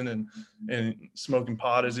boozing and smoking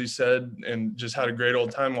pot, as he said, and just had a great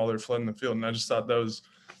old time while they're flooding the field. And I just thought that was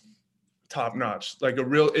top notch, like a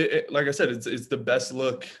real. Like I said, it's the best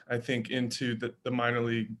look, I think, into the minor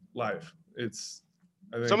league life.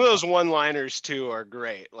 I think Some of those one-liners too are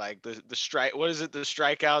great. Like the strike. What is it? The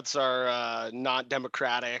strikeouts are not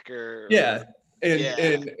democratic or yeah. Yeah.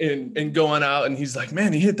 And going out, and he's like,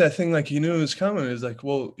 "Man, he hit that thing like he knew it was coming." He's like,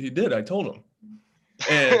 "Well, he did. I told him."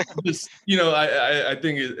 And just I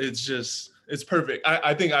think it's perfect.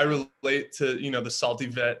 I think I relate to the salty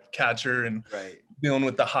vet catcher and dealing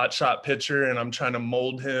with the hot shot pitcher, and I'm trying to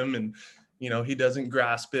mold him, and he doesn't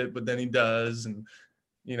grasp it, but then he does, and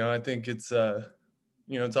I think it's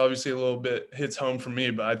it's obviously a little bit hits home for me,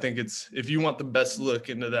 but I think it's, if you want the best look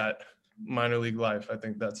into that minor league life, I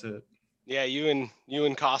think that's it. Yeah, you and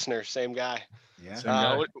Costner, same guy. Yeah. Same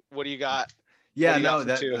guy. What do you got? Yeah, What do you no, got for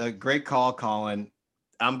that two? great call, Colin.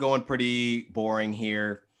 I'm going pretty boring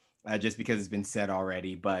here, just because it's been said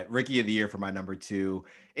already. But Rookie of the Year for my number 2.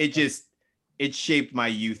 It shaped my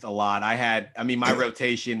youth a lot. My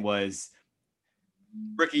rotation was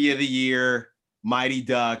Rookie of the Year, Mighty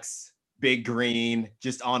Ducks, Big Green,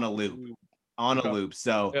 just on a loop.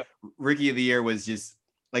 So Rookie of the Year was just,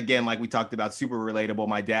 again, like we talked about, super relatable.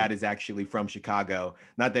 My dad is actually from Chicago.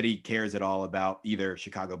 Not that he cares at all about either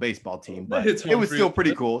Chicago baseball team, but it was still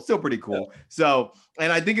pretty cool. Yeah. So,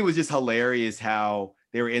 and I think it was just hilarious how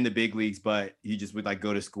they were in the big leagues, but he just would like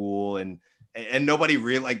go to school and nobody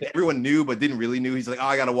really, like, everyone knew but didn't really knew. He's like, "Oh,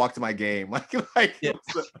 I gotta walk to my game." Like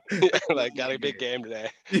Like, got a big game today.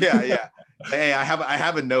 Yeah. Hey, I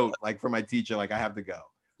have a note like for my teacher, like I have to go.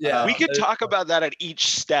 Yeah, We could talk about that at each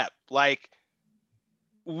step. Like,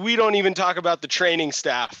 we don't even talk about the training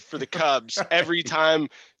staff for the Cubs. Every time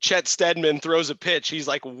Chet Steadman throws a pitch, he's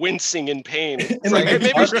like wincing in pain. It's like,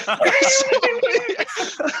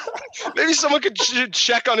 maybe someone could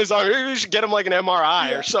check on his arm. Maybe we should get him like an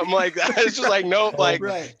MRI or something like that. It's just like, nope,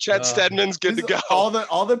 Chet Steadman's good to go.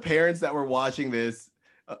 All the parents that were watching this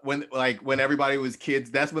when everybody was kids,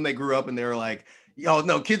 that's when they grew up and they were like, "Yo,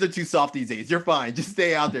 no, kids are too soft these days. You're fine. Just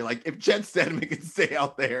stay out there." Like, if Chet Steadman can stay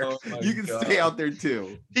out there, you can stay out there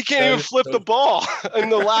too. He can't even flip the ball in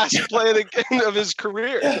the last play of his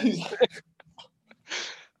career.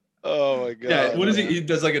 Oh my god! Yeah, what is he? He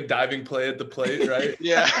does like a diving play at the plate, right?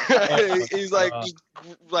 Yeah, he's like just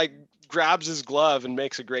like grabs his glove and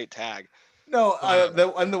makes a great tag. No,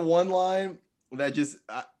 the one line that just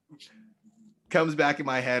comes back in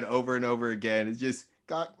my head over and over again is just,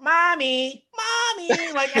 "Mommy,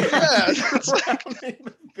 like,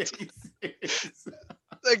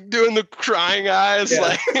 like doing the crying eyes,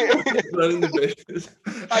 like running the bases.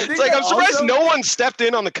 It's like, I'm surprised no one stepped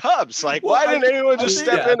in on the Cubs. Like, why didn't anyone just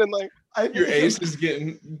step in and like? Your ace is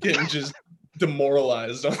getting just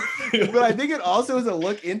demoralized on the field. But I think it also is a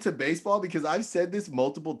look into baseball, because I've said this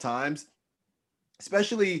multiple times,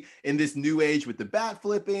 especially in this new age with the bat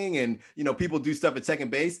flipping and people do stuff at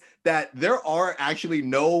second base, that there are actually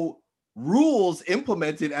no rules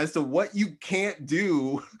implemented as to what you can't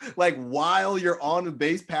do, like while you're on the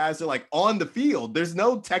base pass or like on the field. There's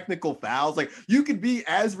no technical fouls. Like, you could be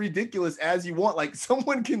as ridiculous as you want. Like,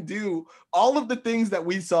 someone can do all of the things that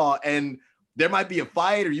we saw, and there might be a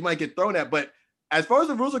fight or you might get thrown at, but as far as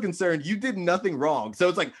the rules are concerned, you did nothing wrong. So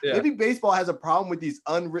it's like, maybe baseball has a problem with these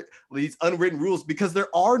unwritten rules, because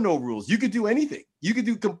there are no rules. You could do anything. You could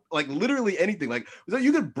do like literally anything. Like, so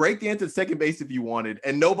you could break the ante at second base if you wanted,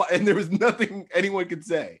 and there was nothing anyone could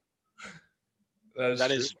say. That's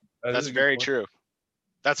very true.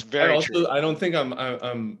 That's very true. I don't think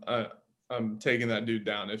I'm taking that dude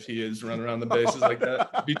down if he is running around the bases like that.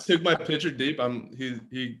 If he took my pitcher deep,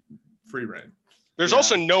 he free reign. There's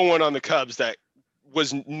also no one on the Cubs that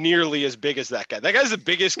was nearly as big as that guy. That guy's the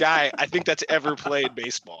biggest guy I think that's ever played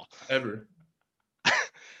baseball. Ever.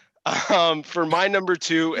 For my number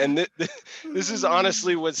 2, and this is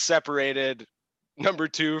honestly what separated number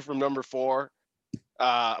 2 from number 4.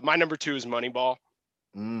 My number 2 is Moneyball.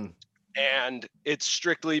 And it's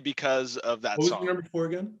strictly because of that song. What was your number 4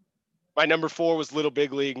 again? My number 4 was Little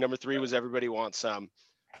Big League. Number 3 was Everybody Wants Some.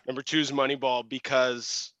 Number 2 is Moneyball,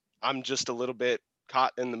 because I'm just a little bit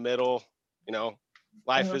caught in the middle.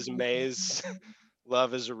 Life is a maze.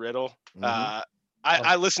 Love is a Riddle. Mhm.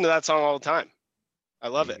 I listen to that song all the time. I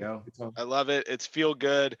love There it. you go. I love it. It's feel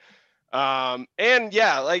good. And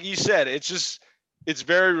yeah, like you said, it's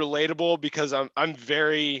very relatable because I'm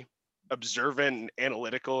very observant and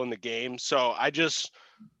analytical in the game. So I just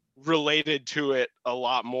related to it a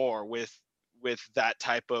lot more with that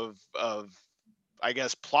type of I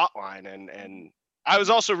guess plot line. And I was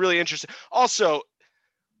also really interested. Also,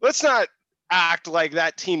 let's not act like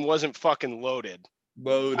that team wasn't fucking loaded.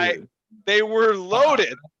 Loaded. They were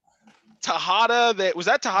loaded. Tejada, was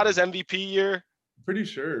that Tejada's MVP year? Pretty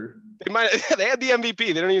sure. They had the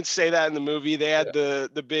MVP. They don't even say that in the movie. They had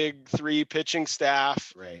the big 3 pitching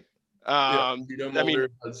staff. Right. Freedom, I mean,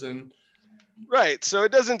 Mulder, Hudson. right. So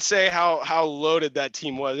it doesn't say how loaded that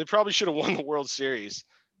team was. They probably should have won the World Series.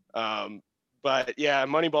 But yeah,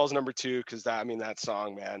 Moneyball's number 2 because that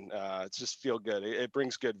song, man, it's just feel good. It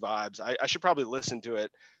brings good vibes. I should probably listen to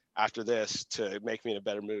it after this to make me in a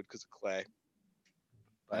better mood because of Clay.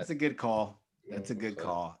 That's a good call. That's a good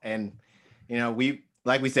call. And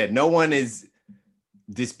like we said, no one is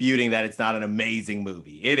disputing that it's not an amazing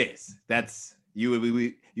movie. It is. That's you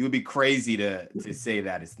would be crazy to say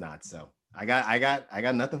that it's not. So I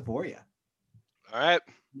got nothing for you. All right,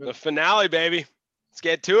 the finale, baby. Let's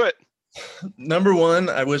get to it. Number 1,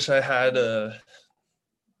 I wish I had a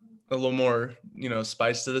little more,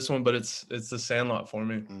 spice to this one, but it's The Sandlot for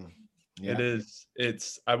me. Yeah. It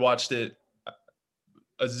is. I watched it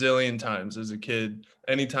a zillion times as a kid.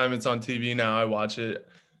 Anytime it's on TV now, I watch it.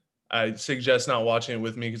 I suggest not watching it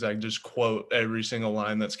with me because I just quote every single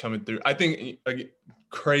line that's coming through. I think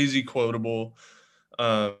crazy quotable.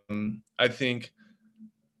 I think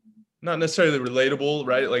not necessarily relatable,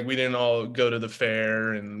 right? Like we didn't all go to the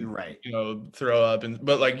fair and throw up,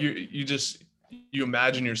 but like you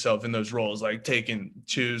imagine yourself in those roles, like taking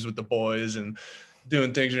chews with the boys and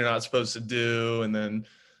doing things you're not supposed to do. And then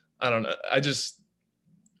I don't know.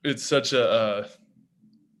 It's such a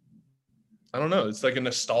I don't know. It's like a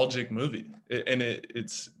nostalgic movie,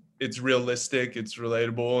 it's realistic, it's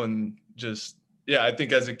relatable, and just I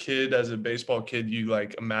think as a kid, as a baseball kid, you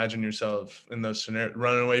like imagine yourself in those scenarios,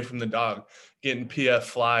 running away from the dog, getting PF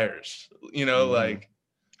flyers. Like.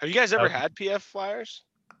 Have you guys ever had PF flyers?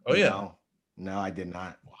 Oh yeah. No, I did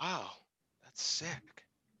not. Wow, that's sick.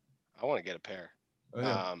 I want to get a pair.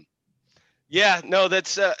 Oh, yeah. No,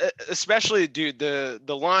 that's especially, dude, the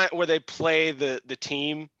line where they play the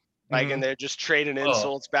team, like, and they're just trading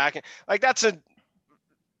insults back. Like that's a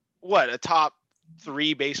top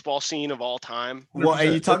 3 baseball scene of all time. Well,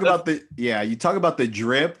 and you talk about the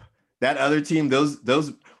drip. That other team, those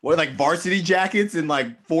were like varsity jackets in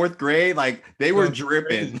like 4th grade. Like they were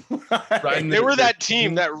dripping. Right. They were that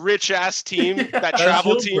team, that rich ass team, that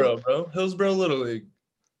travel Hillsboro, team, bro. Hillsboro Little League.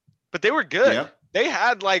 But they were good. Yep. They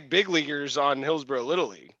had like big leaguers on Hillsboro Little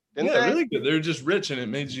League. Didn't they? Really good. They were just rich, and it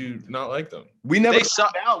made you not like them. We never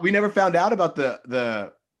found out about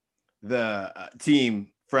the team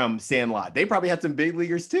from Sandlot. They probably had some big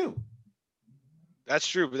leaguers too. That's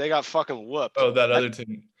true, but they got fucking whooped. Oh, that other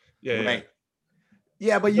team. Yeah, right.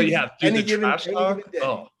 Yeah, but the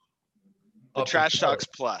Trash Talks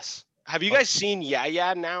Plus. Have you guys seen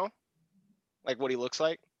Yaya now? Like what he looks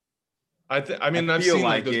like? I've seen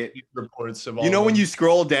like it. Reports of all when you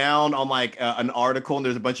scroll down on like an article and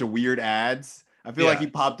there's a bunch of weird ads. I feel like he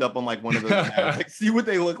popped up on like one of those ads. Like, see what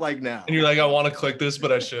they look like now. And you're like, I want to click this,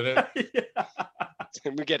 but I shouldn't.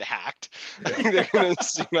 We get hacked. They're gonna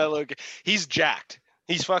see my logo. He's jacked.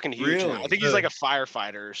 He's fucking huge. Really? Now. I think he's like a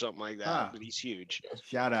firefighter or something like that. But he's huge.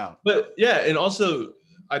 Shout out. But yeah, and also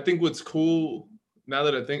I think what's cool now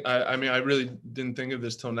that I really didn't think of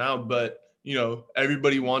this till now, but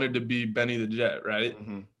everybody wanted to be Benny the Jet, right?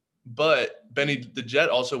 Mm-hmm. But Benny the Jet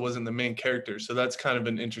also wasn't the main character, so that's kind of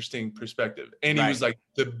an interesting perspective. And he was like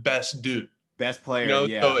the best dude, best player.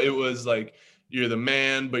 So it was like you're the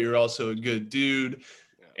man, but you're also a good dude,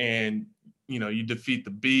 and you defeat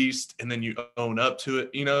the beast, and then you own up to it.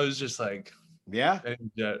 It's just like Benny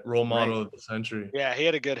the Jet, role model of the century. Yeah, he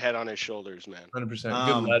had a good head on his shoulders, man. 100%.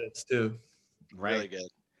 Good lettuce too. Right. Really good.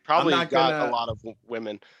 Probably got a lot of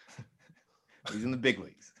women. He's in the big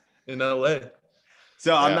leagues in LA.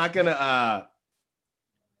 So I'm not gonna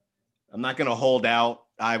hold out.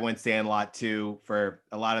 I went Sandlot too for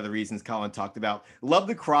a lot of the reasons Colin talked about. Love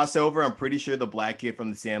the crossover. I'm pretty sure the black kid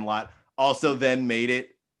from the Sandlot also then made it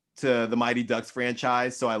to the Mighty Ducks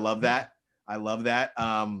franchise. So I love that.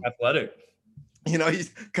 Athletic.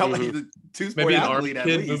 He's coming. He's a 2-sport maybe an athlete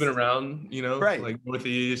army kid moving around. Like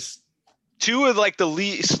Northeast. 2 of like the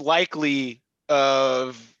least likely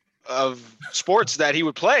of sports that he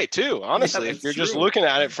would play too. Honestly, Yeah, if you're true. just looking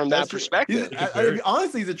at it from That's that true. perspective.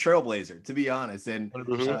 Honestly, he's a trailblazer, to be honest. And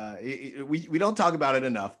we don't talk about it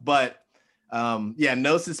enough. But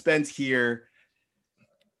no suspense here.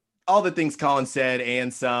 All the things Colin said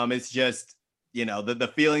and some. It's just,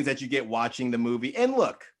 the feelings that you get watching the movie. And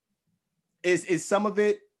look, is some of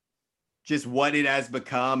it just what it has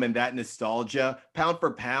become and that nostalgia? Pound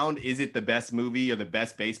for pound, is it the best movie or the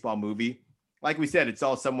best baseball movie? Like we said, it's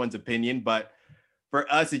all someone's opinion, but for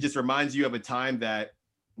us, it just reminds you of a time that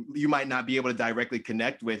you might not be able to directly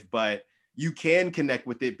connect with, but you can connect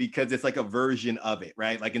with it because it's like a version of it,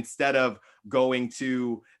 right? Like instead of going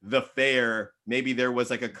to the fair, maybe there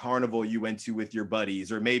was like a carnival you went to with your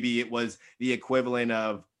buddies, or maybe it was the equivalent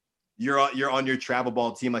of you're on your travel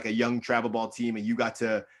ball team, like a young travel ball team, and you got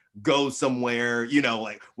to go somewhere,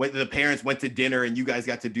 like when the parents went to dinner and you guys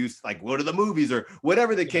got to do like go to the movies or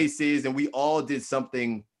whatever the case is, and we all did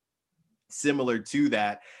something similar to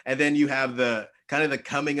that. And then you have the kind of the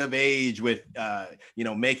coming of age with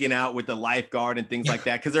making out with the lifeguard and things like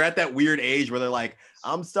that, because they're at that weird age where they're like,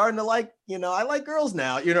 I'm starting to like, I like girls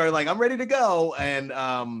now, like I'm ready to go. And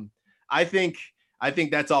I think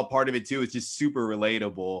that's all part of it too. It's just super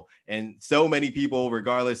relatable. And so many people,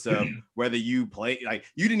 regardless of whether you play, like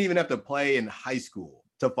you didn't even have to play in high school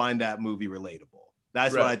to find that movie relatable.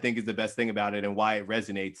 That's what I think is the best thing about it and why it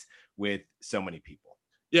resonates with so many people.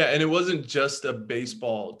 Yeah, and it wasn't just a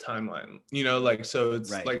baseball timeline, so it's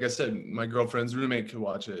like I said, my girlfriend's roommate could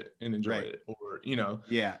watch it and enjoy it, or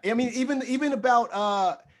Yeah, I mean, even about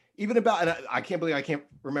and I can't believe I can't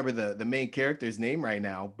remember the main character's name right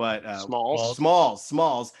now, but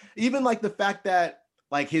Smalls. Even like the fact that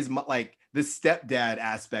like his like the stepdad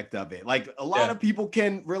aspect of it, like a lot of people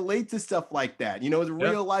can relate to stuff like that. It's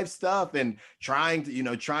real life stuff, and trying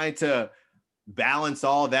to balance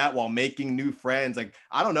all that while making new friends. Like,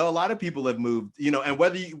 I don't know, a lot of people have moved, and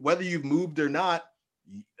whether you've moved or not,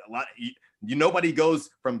 nobody goes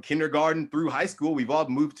from kindergarten through high school. We've all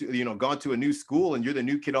moved to, gone to a new school, and you're the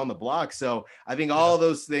new kid on the block. So I think all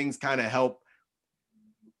those things kind of help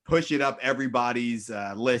push it up everybody's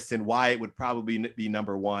list, and why it would probably be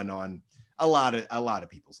number one on a lot of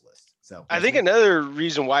people's list. So I think another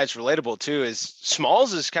reason why it's relatable too is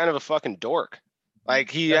Smalls is kind of a fucking dork.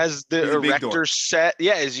 Like he has the erector set.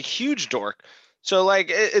 Yeah, he's a huge dork. So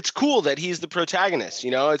like it's cool that he's the protagonist.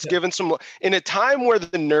 It's given some in a time where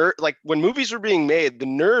the nerd, like when movies were being made, the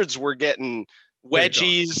nerds were getting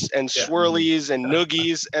wedgies and swirlies and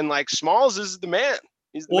noogies, and like Smalls is the man.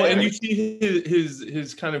 He's the man. And you see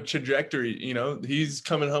his kind of trajectory. He's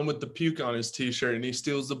coming home with the puke on his t-shirt, and he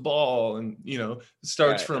steals the ball, and it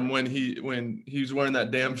starts from when he was wearing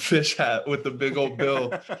that damn fish hat with the big old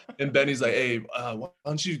bill, and Benny's like, "Hey, why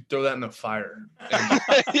don't you throw that in the fire?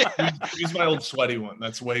 And use my old sweaty one.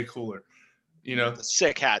 That's way cooler." The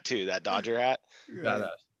sick hat too, that Dodger hat.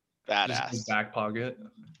 Badass. Just his back pocket.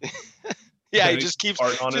 Yeah, he just keeps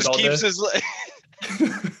his.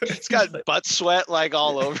 It's got butt sweat like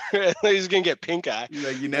all over it. He's gonna get pink eye.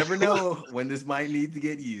 You never know when this might need to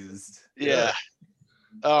get used. Yeah.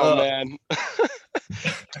 Oh man.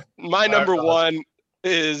 My number one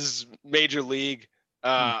is Major League.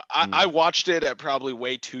 I watched it at probably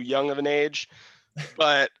way too young of an age,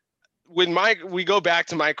 but when we go back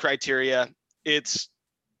to my criteria, it's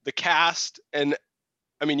the cast, and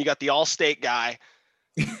I mean you got the All-State guy.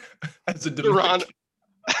 As a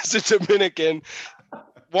Dominican,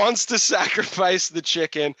 wants to sacrifice the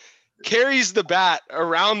chicken, carries the bat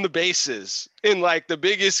around the bases in like the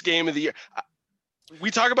biggest game of the year.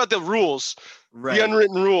 We talk about the rules, the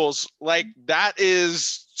unwritten rules. Like that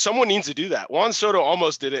is, someone needs to do that. Juan Soto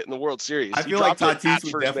almost did it in the World Series. I feel like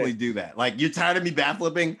Tatis would definitely do that. Like, you're tired of me bat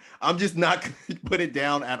flipping? I'm just not going to put it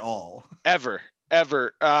down at all. Ever.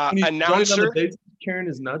 Announcer. Carrying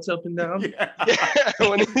his nuts up and down. Yeah.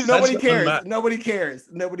 Nobody cares.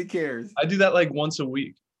 I do that like once a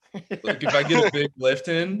week. Like if I get a big lift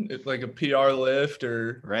in, like a PR lift,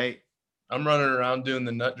 or I'm running around doing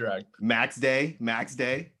the nut drag. Max day.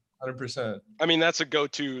 100%. I mean, that's a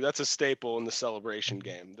go-to. That's a staple in the celebration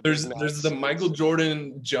game. There's the Michael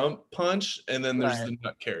Jordan jump punch, and then there's the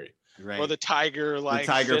nut carry. Right. Or the tiger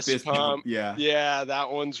fist pump. Yeah, that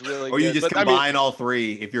one's really good. Or you just combine all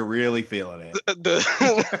three if you're really feeling it.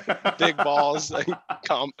 The big balls, like,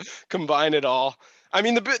 combine it all. I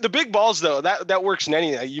mean, the big balls though, that works in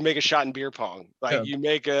anything. You make a shot in beer pong, like you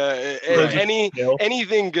make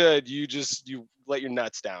anything good. You let your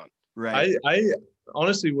nuts down. Right. I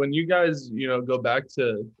honestly, when you guys go back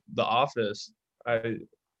to the office, I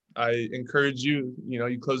encourage you.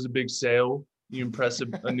 You close a big sale. You impress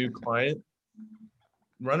a new client,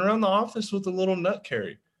 run around the office with a little nut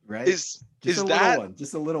carry. right? Is just a that little one,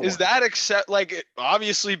 just a little is one. that accept like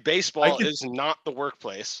obviously baseball could- is not the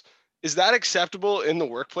workplace. Is that acceptable in the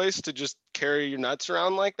workplace to just carry your nuts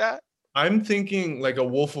around like that? I'm thinking like a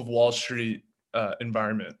Wolf of Wall Street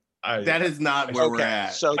environment. That is not where we're Okay,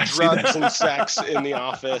 at. so I see drugs that. and sex in the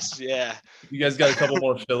office. Yeah. You guys got a couple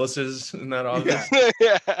more Phyllis's in that office.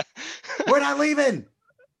 Yeah. Yeah. We're not leaving.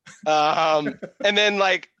 And then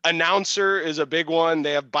like announcer is a big one.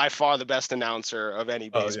 They have by far the best announcer of any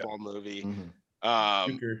Oh, yeah. baseball movie. Mhm.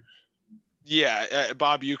 Euchre. Yeah,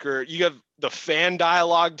 Bob Euchre. You have the fan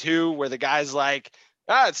dialogue too, where the guy's like,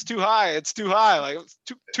 it's too high. It's too high. Like it's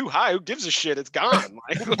too high. Who gives a shit? It's gone.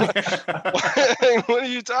 Like, what are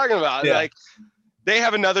you talking about? Yeah. Like, they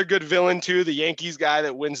have another good villain too, the Yankees guy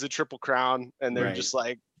that wins the Triple Crown, and they're Right. just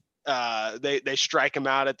like, they strike him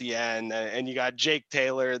out at the end, and you got Jake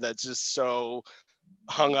Taylor that's just so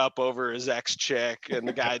hung up over his ex chick, and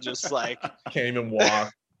the guy just like Can't even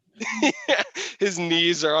walk. his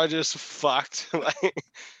knees are all just fucked. Like,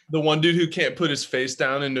 The one dude who can't put his face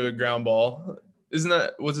down into a ground ball. Isn't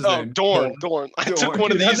that what's his name? Dorn. I took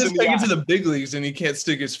one of Dude, how'd these this in the take it eye. to the big leagues and he can't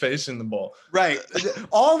stick his face in the ball. Right.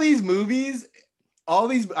 All these movies,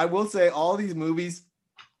 I will say all these movies,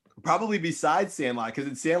 probably besides Sandlot, because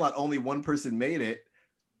in Sandlot only one person made it.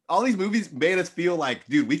 All these movies made us feel like,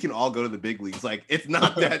 dude, we can all go to the big leagues. Like, it's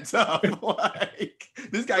not that tough. Like,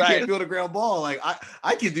 this guy Right. can't field a ground ball. Like,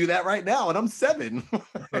 I can do that right now, and I'm 7.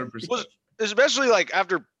 100%. Was- Especially like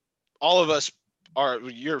after all of us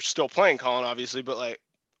you're still playing, Colin, obviously, but like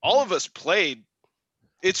all of us played.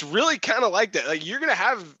 It's really kind of like that. Like you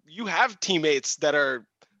have teammates that are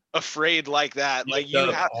afraid like that. Like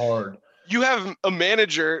hard. you have a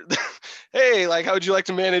manager. Hey, like, how would you like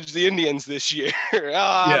to manage the Indians this year?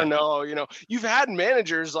 I don't know. You've had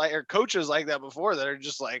managers like or coaches like that before that are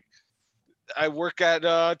just like, I work at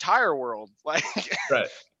Tire World. Like, Right.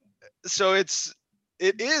 so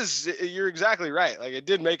you're exactly right. Like it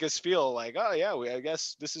did make us feel like, oh yeah, I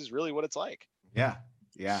guess this is really what it's like. Yeah.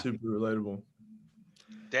 Super relatable.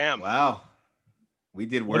 Damn. Wow. We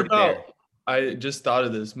did What work about, there. I just thought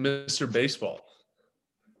of this, Mr. Baseball.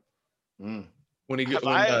 Mm. When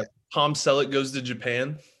I- Tom Selleck goes to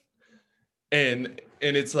Japan, and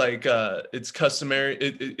it's like it's customary.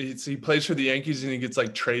 It's he plays for the Yankees and he gets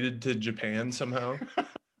like traded to Japan somehow,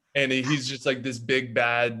 and he's just like this big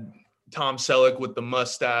bad Tom Selleck with the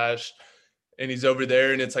mustache, and he's over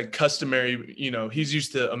there, and it's like customary. He's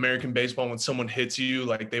used to American baseball when someone hits you,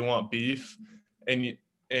 like they want beef, and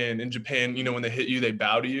in Japan, when they hit you, they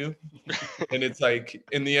bow to you, and it's like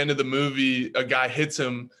in the end of the movie, a guy hits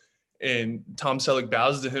him. And Tom Selleck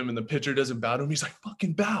bows to him and the pitcher doesn't bow to him. He's like,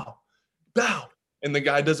 fucking bow. And the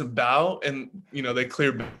guy doesn't bow. And, they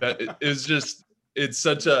clear. It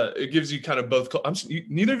gives you kind of both.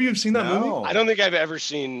 Neither of you have seen that movie? No. I don't think I've ever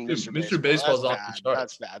seen Dude, Mr. Mr. Baseball. Baseball's off the charts.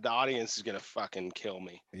 That's bad. The audience is gonna fucking kill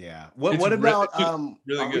me. Yeah. It's What about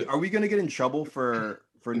really good. are we gonna get in trouble for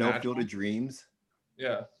No Natural. Field of Dreams?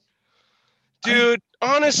 Yeah. Dude,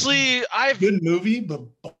 honestly, Good movie, but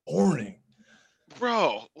boring.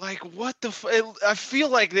 bro, like what I feel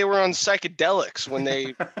like they were on psychedelics when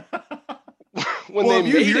they Well, they if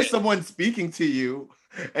you made hear it. someone speaking to you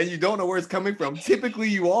and you don't know where it's coming from, typically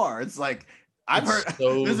you are. It's like I've It's heard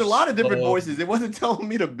so there's a lot of different slow. voices. It wasn't telling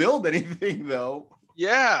me to build anything though.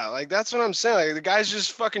 Yeah, like that's what I'm saying. Like the guy's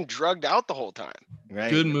just fucking drugged out the whole time.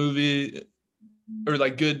 Right. Good movie, or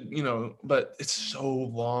like good, but it's so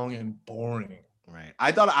long and boring. Right.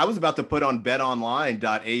 I thought I was about to put on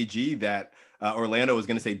betonline.ag that Orlando was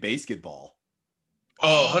going to say basketball.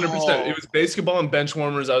 Oh, 100%. It was basketball and bench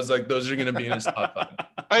warmers. I was like, those are going to be in his top 5.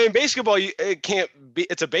 I mean, basketball, it can't be.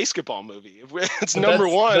 It's a basketball movie. It's But number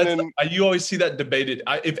one, that's- and you always see that debated.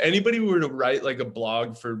 If anybody were to write like a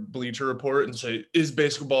blog for Bleacher Report and say, is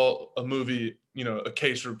basketball a movie, a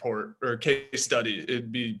case report or a case study,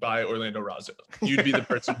 it'd be by Orlando Razzo. You'd be the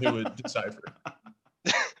person who would decipher.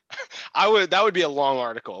 that would be a long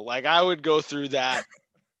article. Like I would go through that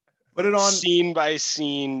Put it on. scene by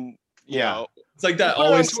scene. You Yeah. know, It's like that Put it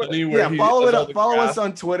on Always Twitter. Sunny where Yeah, he follow does it all up. the Follow graph. us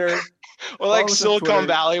on Twitter. or like Follow us on Silicon Twitter.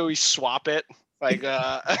 Valley, we swap it. Like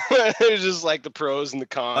it's just like the pros and the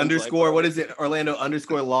cons. Underscore. Like, What is it? Orlando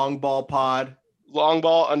 _ long ball pod. long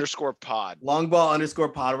ball _ pod. Long ball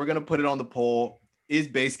 _ pod. We're gonna put it on the poll. Is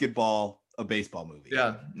basketball a baseball movie?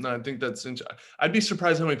 Yeah, no, I think that's interesting. I'd be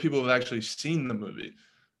surprised how many people have actually seen the movie.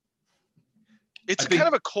 It's I think- kind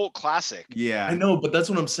of a cult classic. Yeah. I know, but that's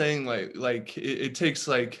what I'm saying. Like it takes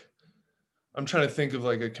like, I'm trying to think of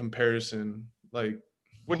like a comparison. Like,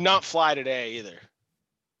 Would not fly today either.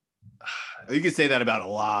 You can say that about a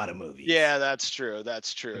lot of movies. Yeah, that's true.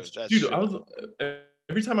 That's true. That's dude, true.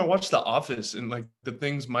 every time I watch The Office and like the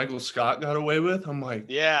things Michael Scott got away with, I'm like,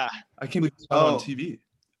 Yeah. I can't believe it's not on TV.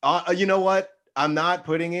 You know what? I'm not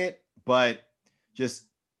putting it, but just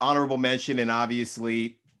honorable mention, and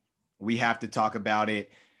obviously we have to talk about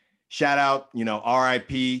it. Shout out,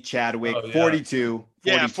 R.I.P. Chadwick, Oh, yeah. 42.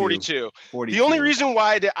 Yeah, 42. 42. The only reason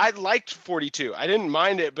why I liked 42, I didn't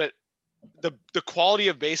mind it, but the quality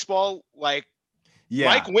of baseball, like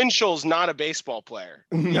Mike Winchell's not a baseball player.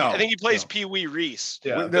 No, I think he plays Pee Wee Reese.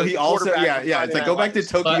 Yeah. No, he also, it's like go back to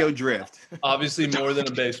Tokyo Drift. Obviously more than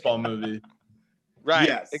a baseball movie. Right.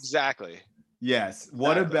 Yes. Exactly. Yes.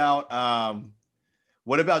 What about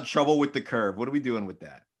Trouble with the Curve? What are we doing with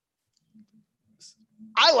that?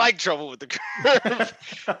 I like Trouble with the Curve.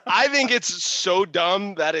 I think it's so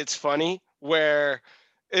dumb that it's funny, where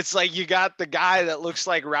it's like you got the guy that looks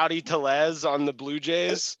like Rowdy Tellez on the Blue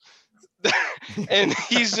Jays. And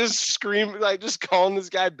he's just screaming, like just calling this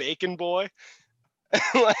guy Bacon Boy.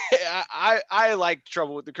 Like, I like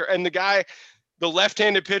Trouble with the Curve. And the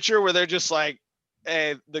left-handed pitcher, where they're just like,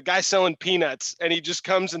 hey, the guy selling peanuts, and he just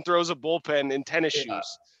comes and throws a bullpen in tennis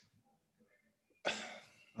shoes.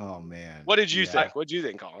 Oh man. What did you think? What did you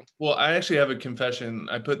think, Colin? Well, I actually have a confession.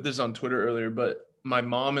 I put this on Twitter earlier, but my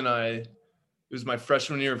mom and I, it was my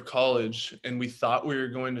freshman year of college, and we thought we were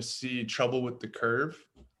going to see Trouble with the Curve.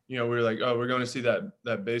 We were like, oh, we're going to see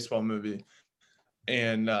that baseball movie.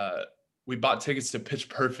 And we bought tickets to Pitch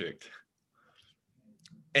Perfect.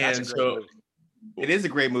 And so it is a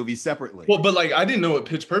great movie separately. Well, but like I didn't know what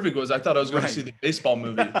Pitch Perfect was. I thought I was going to see the baseball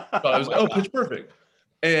movie. But I was like, oh, Pitch Perfect.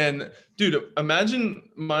 And dude, imagine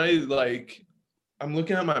I'm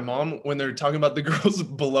looking at my mom when they're talking about the girl's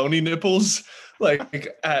baloney nipples, like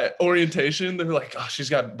at orientation. They're like, oh,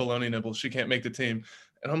 she's got baloney nipples. She can't make the team.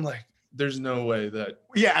 And I'm like, there's no way that.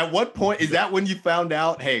 Yeah. At what point is that when you found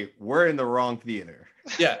out, hey, we're in the wrong theater?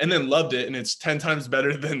 Yeah. And then loved it. And it's 10 times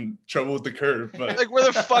better than Trouble with the Curve. But like, where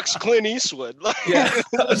the fuck's Clint Eastwood? Yeah.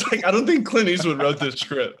 I was like, I don't think Clint Eastwood wrote this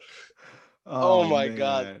script. Oh my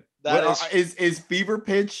God. Is Fever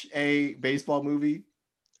Pitch a baseball movie,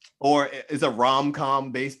 or is a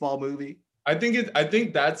rom-com baseball movie? I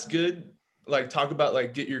think that's good. Like, talk about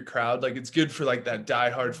like get your crowd. Like, it's good for like that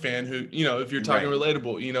diehard fan who, if you're talking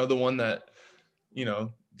relatable, the one that,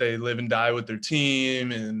 they live and die with their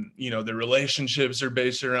team, and their relationships are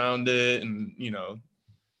based around it, and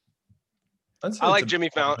I like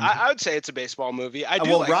Jimmy Fallon. I would say it's a baseball movie. I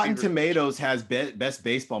do. Well, Rotten Tomatoes has best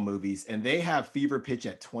baseball movies, and they have Fever Pitch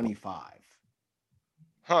at 25.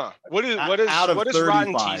 Huh? What does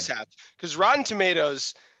Rotten Tees have? Because Rotten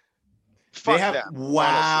Tomatoes, fuck they have them,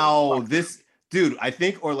 wow. Honestly. This dude, I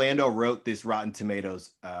think Orlando wrote this Rotten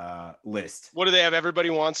Tomatoes list. What do they have?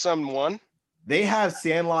 Everybody Wants Some 1. They have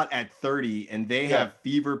Sandlot at 30, and they have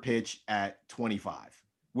Fever Pitch at 25,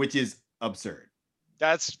 which is absurd.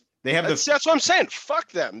 That's what I'm saying.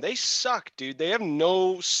 Fuck them. They suck, dude. They have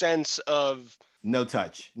no sense of no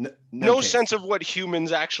touch, no sense of what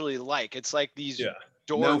humans actually like. It's like these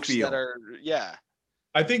dorks that are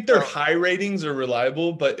I think their high ratings are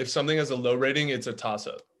reliable, but if something has a low rating, it's a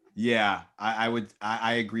toss-up. Yeah,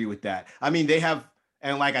 I agree with that. I mean, they have,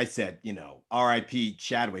 and like I said, R.I.P.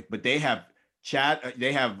 Chadwick, but they have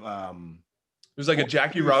it was like a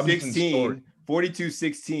Jackie Robinson story.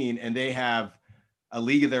 42-16, and they have A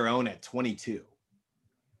League of Their Own at 22.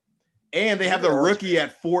 And they have The Rookie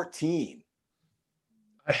at 14.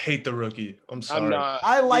 I hate The Rookie. I'm sorry.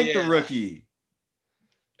 I like The Rookie.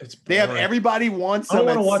 It's boring. They have Everybody Wants Some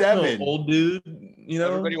at 7. No old dude,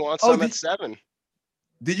 Everybody Wants Some at 7.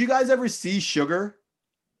 Did you guys ever see Sugar?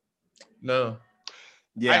 No.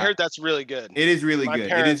 Yeah, I heard that's really good. It is really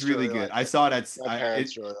good. It is really good. I saw it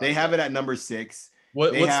they have it at number 6.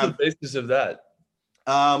 What's the basis of that?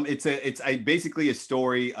 It's basically a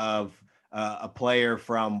story of a player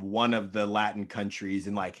from one of the Latin countries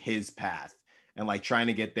and like his path and like trying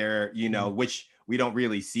to get there, which we don't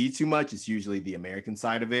really see too much. It's usually the American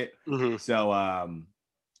side of it. Mm-hmm. So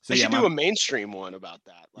they should do a mainstream one about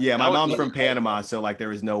that. Like, my mom's from Panama, so like there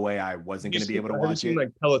was no way I wasn't going to be able to watch it. Like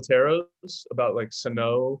Peloteros about like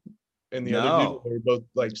Sano and the other dude. They were both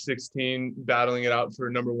like 16 battling it out for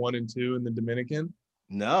number 1 and 2 in the Dominican.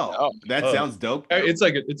 No, that sounds dope. Though. It's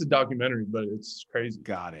like it's a documentary, but it's crazy.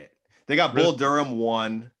 Got it. They got Bull Durham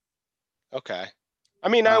 1. Okay. I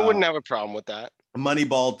mean, I wouldn't have a problem with that.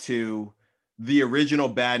 Moneyball 2, the original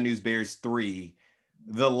Bad News Bears 3,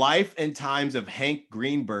 The Life and Times of Hank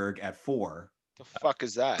Greenberg at 4. The fuck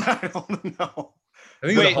is that? I don't know. I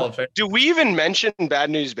think it's a Hall of Fame. Do we even mention Bad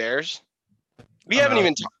News Bears? We haven't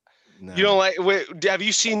even talked. No. You don't like? Wait, have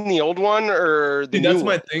you seen the old one or the new That's one?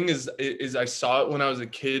 my thing. Is I saw it when I was a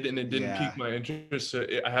kid and it didn't pique my interest. So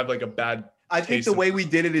I have like a bad. I think the way we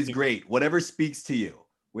did it is great. Whatever speaks to you.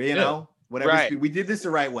 Whatever. Right. We did this the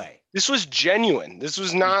right way. This was genuine. This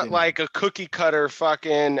was not like a cookie cutter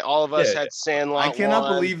fucking all of us had Sandlot. I cannot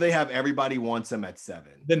 1. believe they have Everybody Wants Them at 7.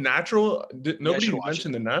 The Natural. Nobody should watch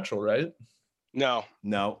mentioned The Natural, right? No.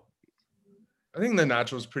 I think The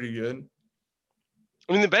Natural is pretty good.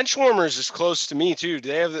 I mean, the Benchwarmers is close to me too. Do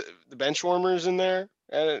they have the Benchwarmers in there?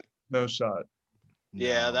 No shot.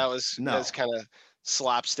 Yeah, that's kind of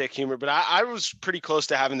slapstick humor, but I was pretty close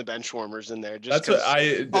to having the Benchwarmers in there. Just That's what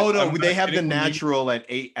I. Oh no, I'm they not have The kidding. Natural at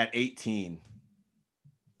 18.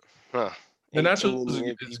 Huh. The Natural 18 is a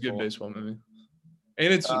good people. baseball movie,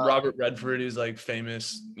 and it's Robert Redford is like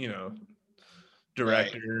famous,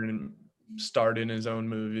 director and starred in his own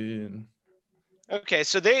movie and. Okay,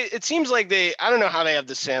 so it seems like I don't know how they have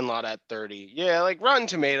the Sandlot at 30. Yeah, like Rotten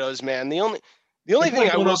Tomatoes, man. The only thing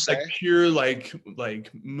I will say, like pure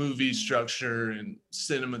like movie structure and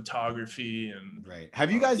cinematography and Right.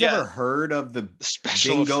 Have you guys ever heard of the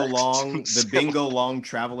special Bingo effects Long, and the stuff. Bingo Long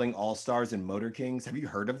Traveling All Stars and Motor Kings? Have you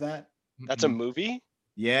heard of that? That's a movie?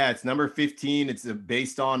 Yeah, it's number 15. It's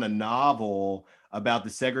based on a novel about the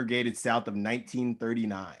segregated South of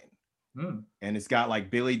 1939. And it's got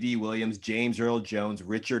like Billy D. Williams, James Earl Jones,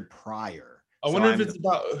 Richard Pryor. I wonder if it's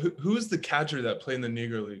about who's the catcher that played in the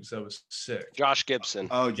Negro Leagues that was sick. Josh Gibson.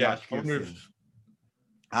 Oh, Josh I Gibson.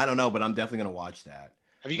 I don't know, but I'm definitely gonna watch that.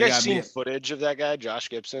 Have you guys seen footage of that guy, Josh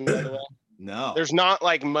Gibson, by the way? No. There's not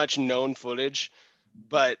like much known footage,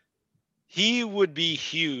 but he would be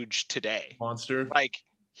huge today. Monster. Like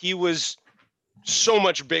he was so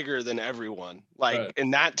much bigger than everyone. Like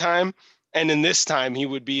in that time. And in this time, he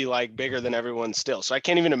would be like bigger than everyone still. So I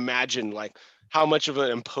can't even imagine like how much of an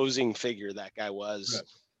imposing figure that guy was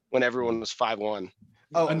when everyone was 5'1".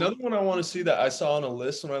 Oh, another one I want to see that I saw on a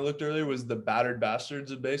list when I looked earlier was the Battered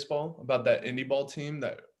Bastards of baseball, about that indie ball team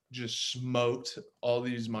that just smoked all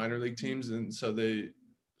these minor league teams, and so they're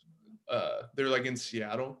like in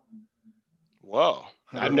Seattle. Whoa,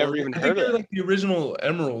 I've never even heard of they're it. like the original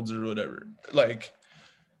Emeralds or whatever. Like.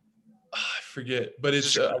 I forget, but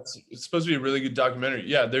it's supposed to be a really good documentary.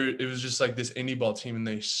 Yeah, it was just like this indie ball team, and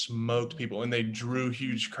they smoked people, and they drew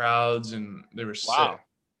huge crowds, and they were sick.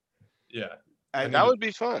 Yeah, that would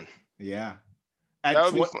be fun. Yeah,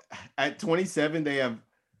 at 27, they have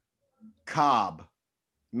Cobb,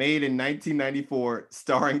 made in 1994,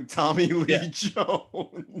 starring Tommy Lee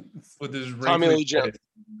Jones. With his Tommy Lee Jones.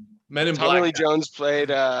 Men in Tommy Black. Lee Jones played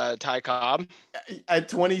Ty Cobb. At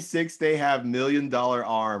 26, they have $1 Million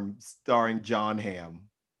Arm starring John Hamm.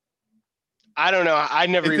 I don't know. I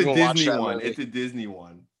never even watched that one. movie. It's a Disney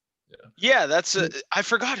one. Yeah, I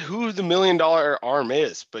forgot who the $1 Million Arm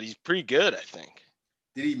is, but he's pretty good, I think.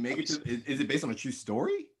 Did he make it to? Is it based on a true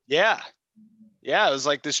story? Yeah, it was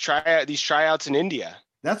like these tryouts in India.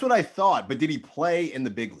 That's what I thought. But did he play in the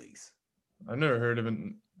big leagues? I've never heard of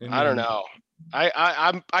him. I don't know.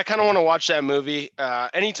 I kind of want to watch that movie.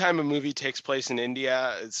 Anytime a movie takes place in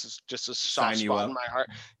India, it's just a soft spot in my heart.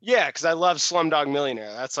 Yeah, because I love Slumdog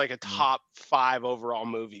Millionaire. That's like a top 5 overall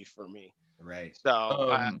movie for me. Right.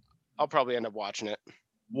 So I'll probably end up watching it.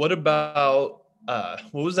 What about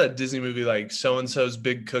what was that Disney movie like So and So's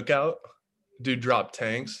Big Cookout? Dude dropped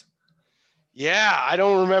tanks. Yeah, I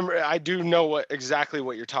don't remember. I do know exactly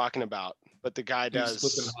what you're talking about, but the guy does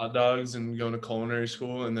flipping hot dogs and going to culinary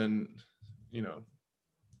school, and then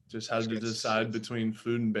just had to decide between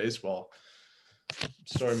food and baseball.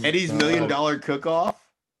 Eddie's $1 Million Cook-Off.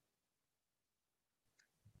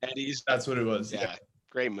 Eddie's. That's what it was. Yeah.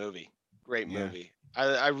 Great movie.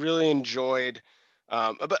 I really enjoyed.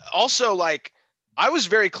 But also, like, I was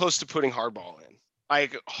very close to putting Hardball in.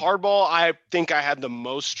 Like, Hardball, I think I had the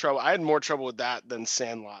most trouble. I had more trouble with that than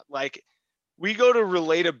Sandlot. Like, we go to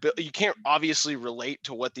relatability. You can't obviously relate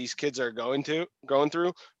to what these kids are going through,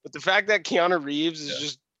 but the fact that Keanu Reeves is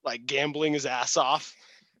just like gambling his ass off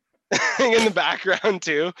in the background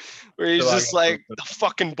too, where he's just like the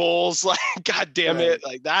fucking Bulls, like, God damn it.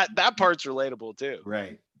 Like that part's relatable too.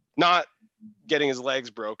 Right. Not getting his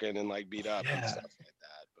legs broken and like beat up and stuff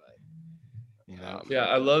like that. But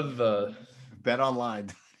I love Bet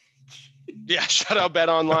Online. Yeah, shout out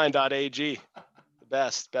betonline.ag. The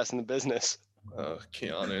best in the business. Oh,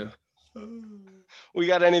 Keanu. We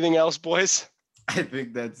got anything else, boys? I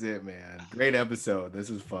think that's it, man. Great episode. This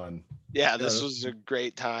was fun. Yeah, this was a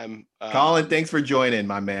great time. Colin, thanks for joining,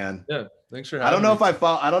 my man. Yeah, thanks for having me.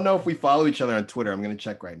 I don't know if we follow each other on Twitter. I'm gonna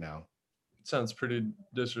check right now. Sounds pretty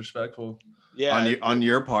disrespectful. Yeah. On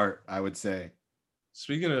your part, I would say.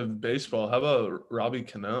 Speaking of baseball, how about Robbie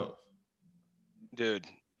Cano? Dude.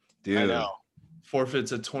 I know.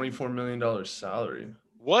 Forfeits a $24 million salary.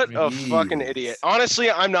 What a fucking idiot.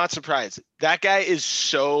 Honestly, I'm not surprised. That guy is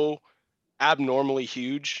so abnormally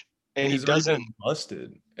huge, and he he's already doesn't. been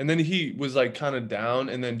busted. And then he was like kind of down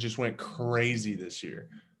and then just went crazy this year.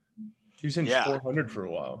 He was in 400 for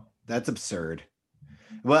a while. That's absurd.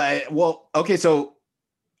 Well, okay. So,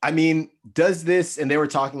 I mean, does this, and they were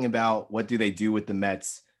talking about what do they do with the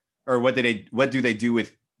Mets, or what do they do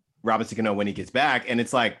with Robinson Cano when he gets back? And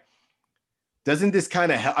it's like, doesn't this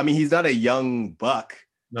kind of help? I mean, he's not a young buck.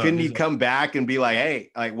 No, couldn't he come back and be like, hey,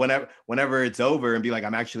 like whenever it's over, and be like,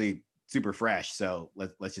 I'm actually super fresh, so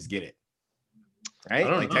let's just get it. Right?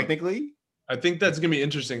 Like technically, I think that's gonna be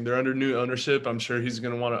interesting. They're under new ownership. I'm sure he's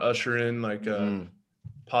gonna want to usher in like a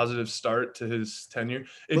positive start to his tenure.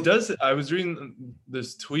 It does. I was reading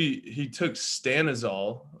this tweet. He took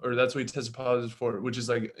Stanozol, or that's what he tested positive for, which is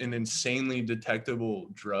like an insanely detectable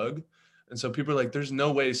drug. And so people are like, there's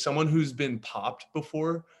no way someone who's been popped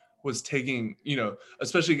before was taking,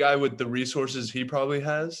 especially a guy with the resources he probably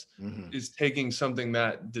has, is taking something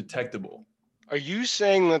that detectable. Are you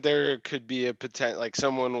saying that there could be a potential, like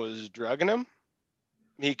someone was drugging him?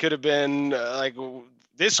 He could have been that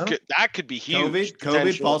could be huge.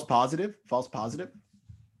 COVID, false positive.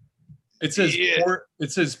 It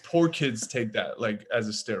says poor kids take that like as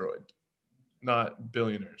a steroid, not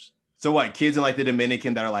billionaires. So what, kids in like the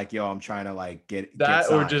Dominican that are like, yo, I'm trying to like get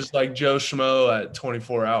or just like Joe Schmo at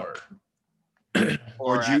 24 Hour.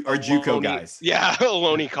 or JUCO guys. Yeah,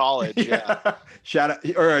 Ohlone College. Yeah. Shout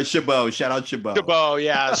out, or Chabot. Shout out Chabot. Chabot,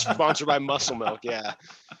 yeah, sponsored by Muscle Milk. Yeah.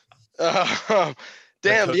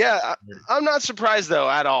 Damn, yeah. I'm not surprised though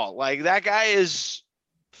at all. Like that guy is,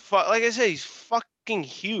 like I said, he's fucking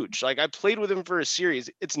huge. Like I played with him for a series.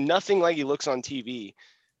 It's nothing like he looks on TV.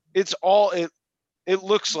 It's all it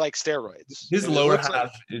looks like steroids. His lower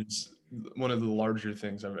half is one of the larger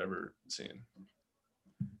things I've ever seen.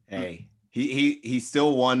 Hey, he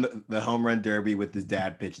still won the home run derby with his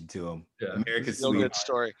dad pitching to him. Yeah, America's still sweet. Good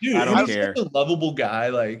story. Dude, I don't care. Such a lovable guy,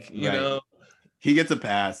 like you know. He gets a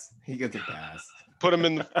pass. Put him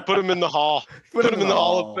in the hall. Put him in the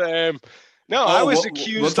Hall of Fame. No, I was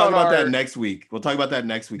accused. We'll talk about that next week.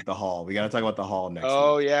 The Hall. We got to talk about the Hall next week.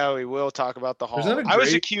 Oh yeah, we will talk about the Hall. I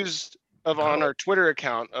was accused of on our Twitter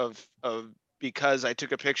account of because I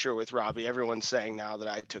took a picture with Robbie. Everyone's saying now that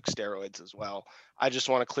I took steroids as well. I just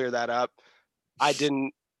want to clear that up. I did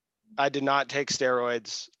not take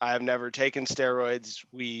steroids. I have never taken steroids.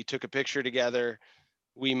 We took a picture together.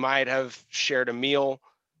 We might have shared a meal.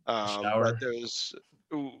 But there was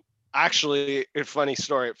actually a funny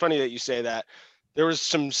story. Funny that you say that. There was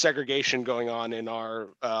some segregation going on in our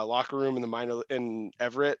locker room in the minor in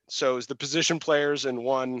Everett. So it was the position players in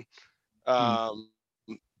one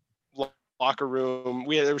locker room.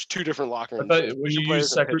 There was two different locker rooms. When you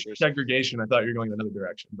use segregation, I thought you were going another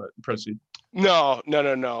direction, but proceed. No.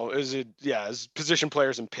 It was position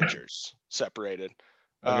players and pitchers separated.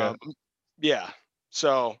 Okay. Yeah.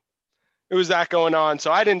 So it was that going on.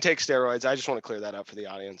 So I didn't take steroids. I just want to clear that up for the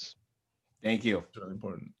audience. Thank you. It's really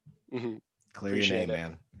important. Mm-hmm. Clear your name,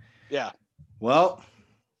 man. Yeah. Well,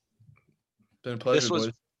 been a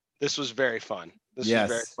pleasure. This was very fun. This was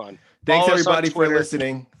very fun. Thanks everybody for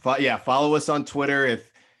listening. Follow us on Twitter.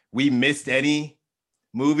 If we missed any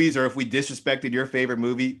movies or if we disrespected your favorite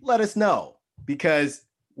movie, let us know because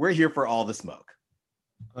we're here for all the smoke.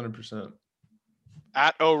 100%.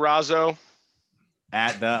 At Orazo.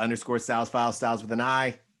 At the _Styles File, Styles with an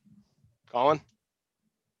I. Colin.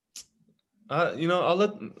 I'll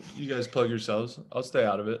let you guys plug yourselves. I'll stay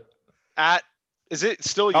out of it. Is it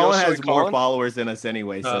still Colin has more followers than us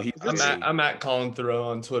anyway, so I'm at Colin Thoreau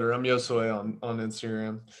on Twitter. I'm Yosoi on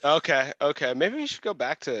Instagram. Okay. Maybe we should go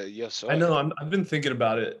back to Yosoi. I know. I've been thinking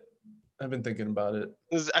about it. I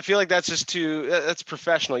feel like that's just that's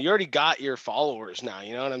professional. You already got your followers now.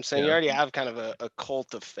 You know what I'm saying? Yeah. You already have kind of a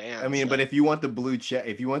cult of fans. I mean, but if you want the blue check,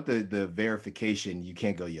 if you want the verification, you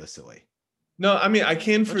can't go Yosoi. No, I mean I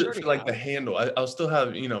can for like the handle. I'll still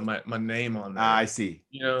have my name on there. I see.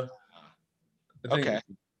 I think,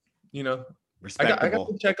 respectable. I got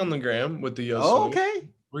to check on the gram with the Yosoi. Oh, okay.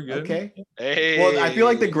 We're good. Okay. Hey. Well, I feel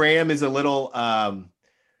like the gram is a little.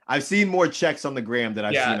 I've seen more checks on the gram than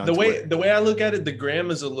I've seen on Twitter. The way I look at it, the gram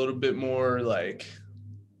is a little bit more like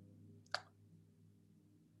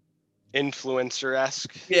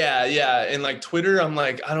influencer-esque. Yeah, and like Twitter, I'm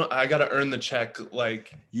like I got to earn the check.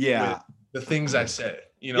 Like with the things I say.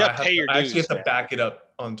 I actually have to back it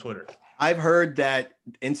up on Twitter. I've heard that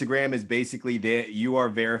Instagram is basically that you are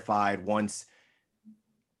verified once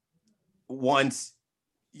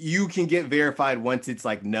you can get verified once it's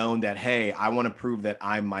like known that, hey, I want to prove that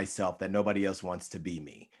I'm myself, that nobody else wants to be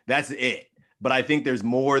me. That's it. But I think there's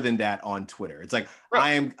more than that on Twitter. It's like,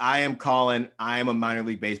 right. I am Colin. I am a minor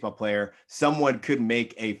league baseball player. Someone could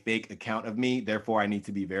make a fake account of me. Therefore, I need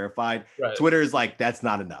to be verified. Right. Twitter is like, that's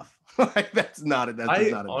not enough. That's not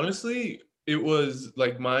enough. Honestly, it was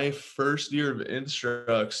like my first year of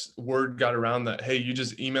Instructs, word got around that, hey, you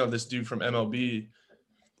just email this dude from MLB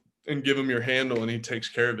and give him your handle and he takes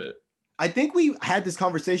care of it. I think we had this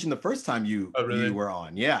conversation the first time you were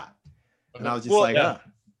on. Yeah. And I was just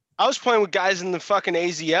I was playing with guys in the fucking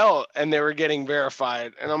AZL and they were getting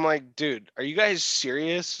verified. And I'm like, dude, are you guys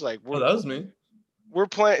serious? Like, that was me. We're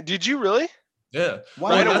playing. Did you really? Yeah.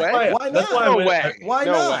 Right away? Why not? No way. Why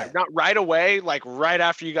not? Not right away. Like right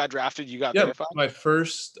after you got drafted, you got verified? My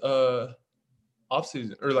first off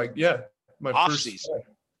season or my off first season.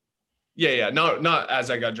 Yeah. Not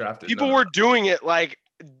as I got drafted. People were doing it like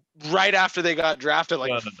right after they got drafted,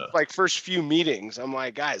 like first few meetings. I'm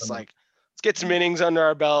like, guys, like, let's get some innings under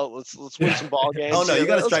our belt. Let's win some ball games. Oh no, you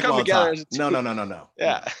got to strike while top. No.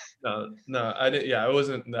 Yeah. No, I didn't. Yeah, I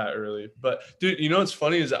wasn't that early. But dude, you know what's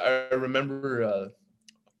funny is I remember,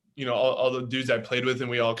 all the dudes I played with, and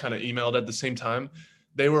we all kind of emailed at the same time.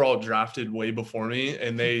 They were all drafted way before me,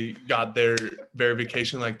 and they got their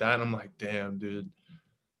verification like that. And I'm like, damn, dude.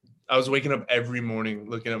 I was waking up every morning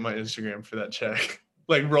looking at my Instagram for that check,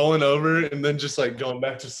 like rolling over and then just like going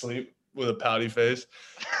back to sleep with a pouty face.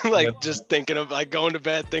 Just thinking of like going to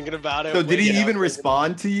bed, thinking about it. So did he even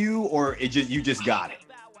respond to you, or you just got it?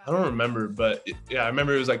 I don't remember, but I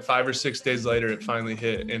remember it was like 5 or 6 days later it finally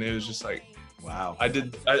hit, and it was just like, wow.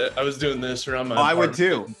 I was doing this around my I would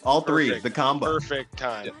too. All three, the combo. Perfect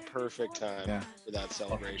time for that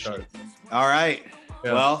celebration. All right.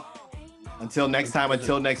 Yeah. Well, until next time,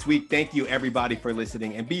 until next week, thank you everybody for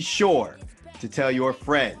listening, and be sure to tell your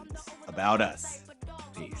friends about us.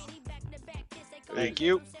 Peace. Thank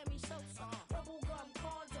you.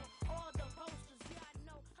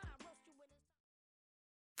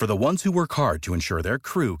 For the ones who work hard to ensure their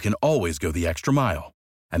crew can always go the extra mile,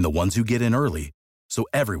 and the ones who get in early so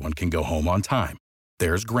everyone can go home on time,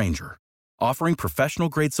 there's Grainger, offering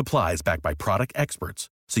professional-grade supplies backed by product experts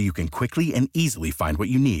so you can quickly and easily find what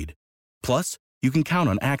you need. Plus, you can count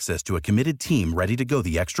on access to a committed team ready to go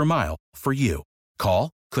the extra mile for you. Call,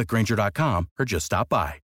 click Grainger.com, or just stop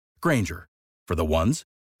by. Grainger, for the ones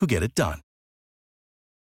who get it done.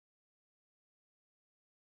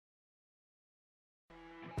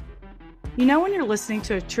 You know when you're listening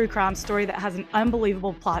to a true crime story that has an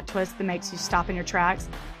unbelievable plot twist that makes you stop in your tracks?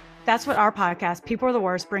 That's what our podcast, People Are the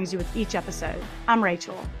Worst, brings you with each episode. I'm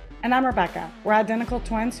Rachel. And I'm Rebecca. We're identical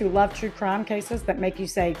twins who love true crime cases that make you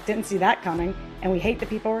say, didn't see that coming, and we hate the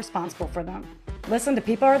people responsible for them. Listen to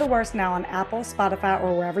People Are the Worst now on Apple, Spotify,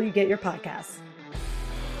 or wherever you get your podcasts.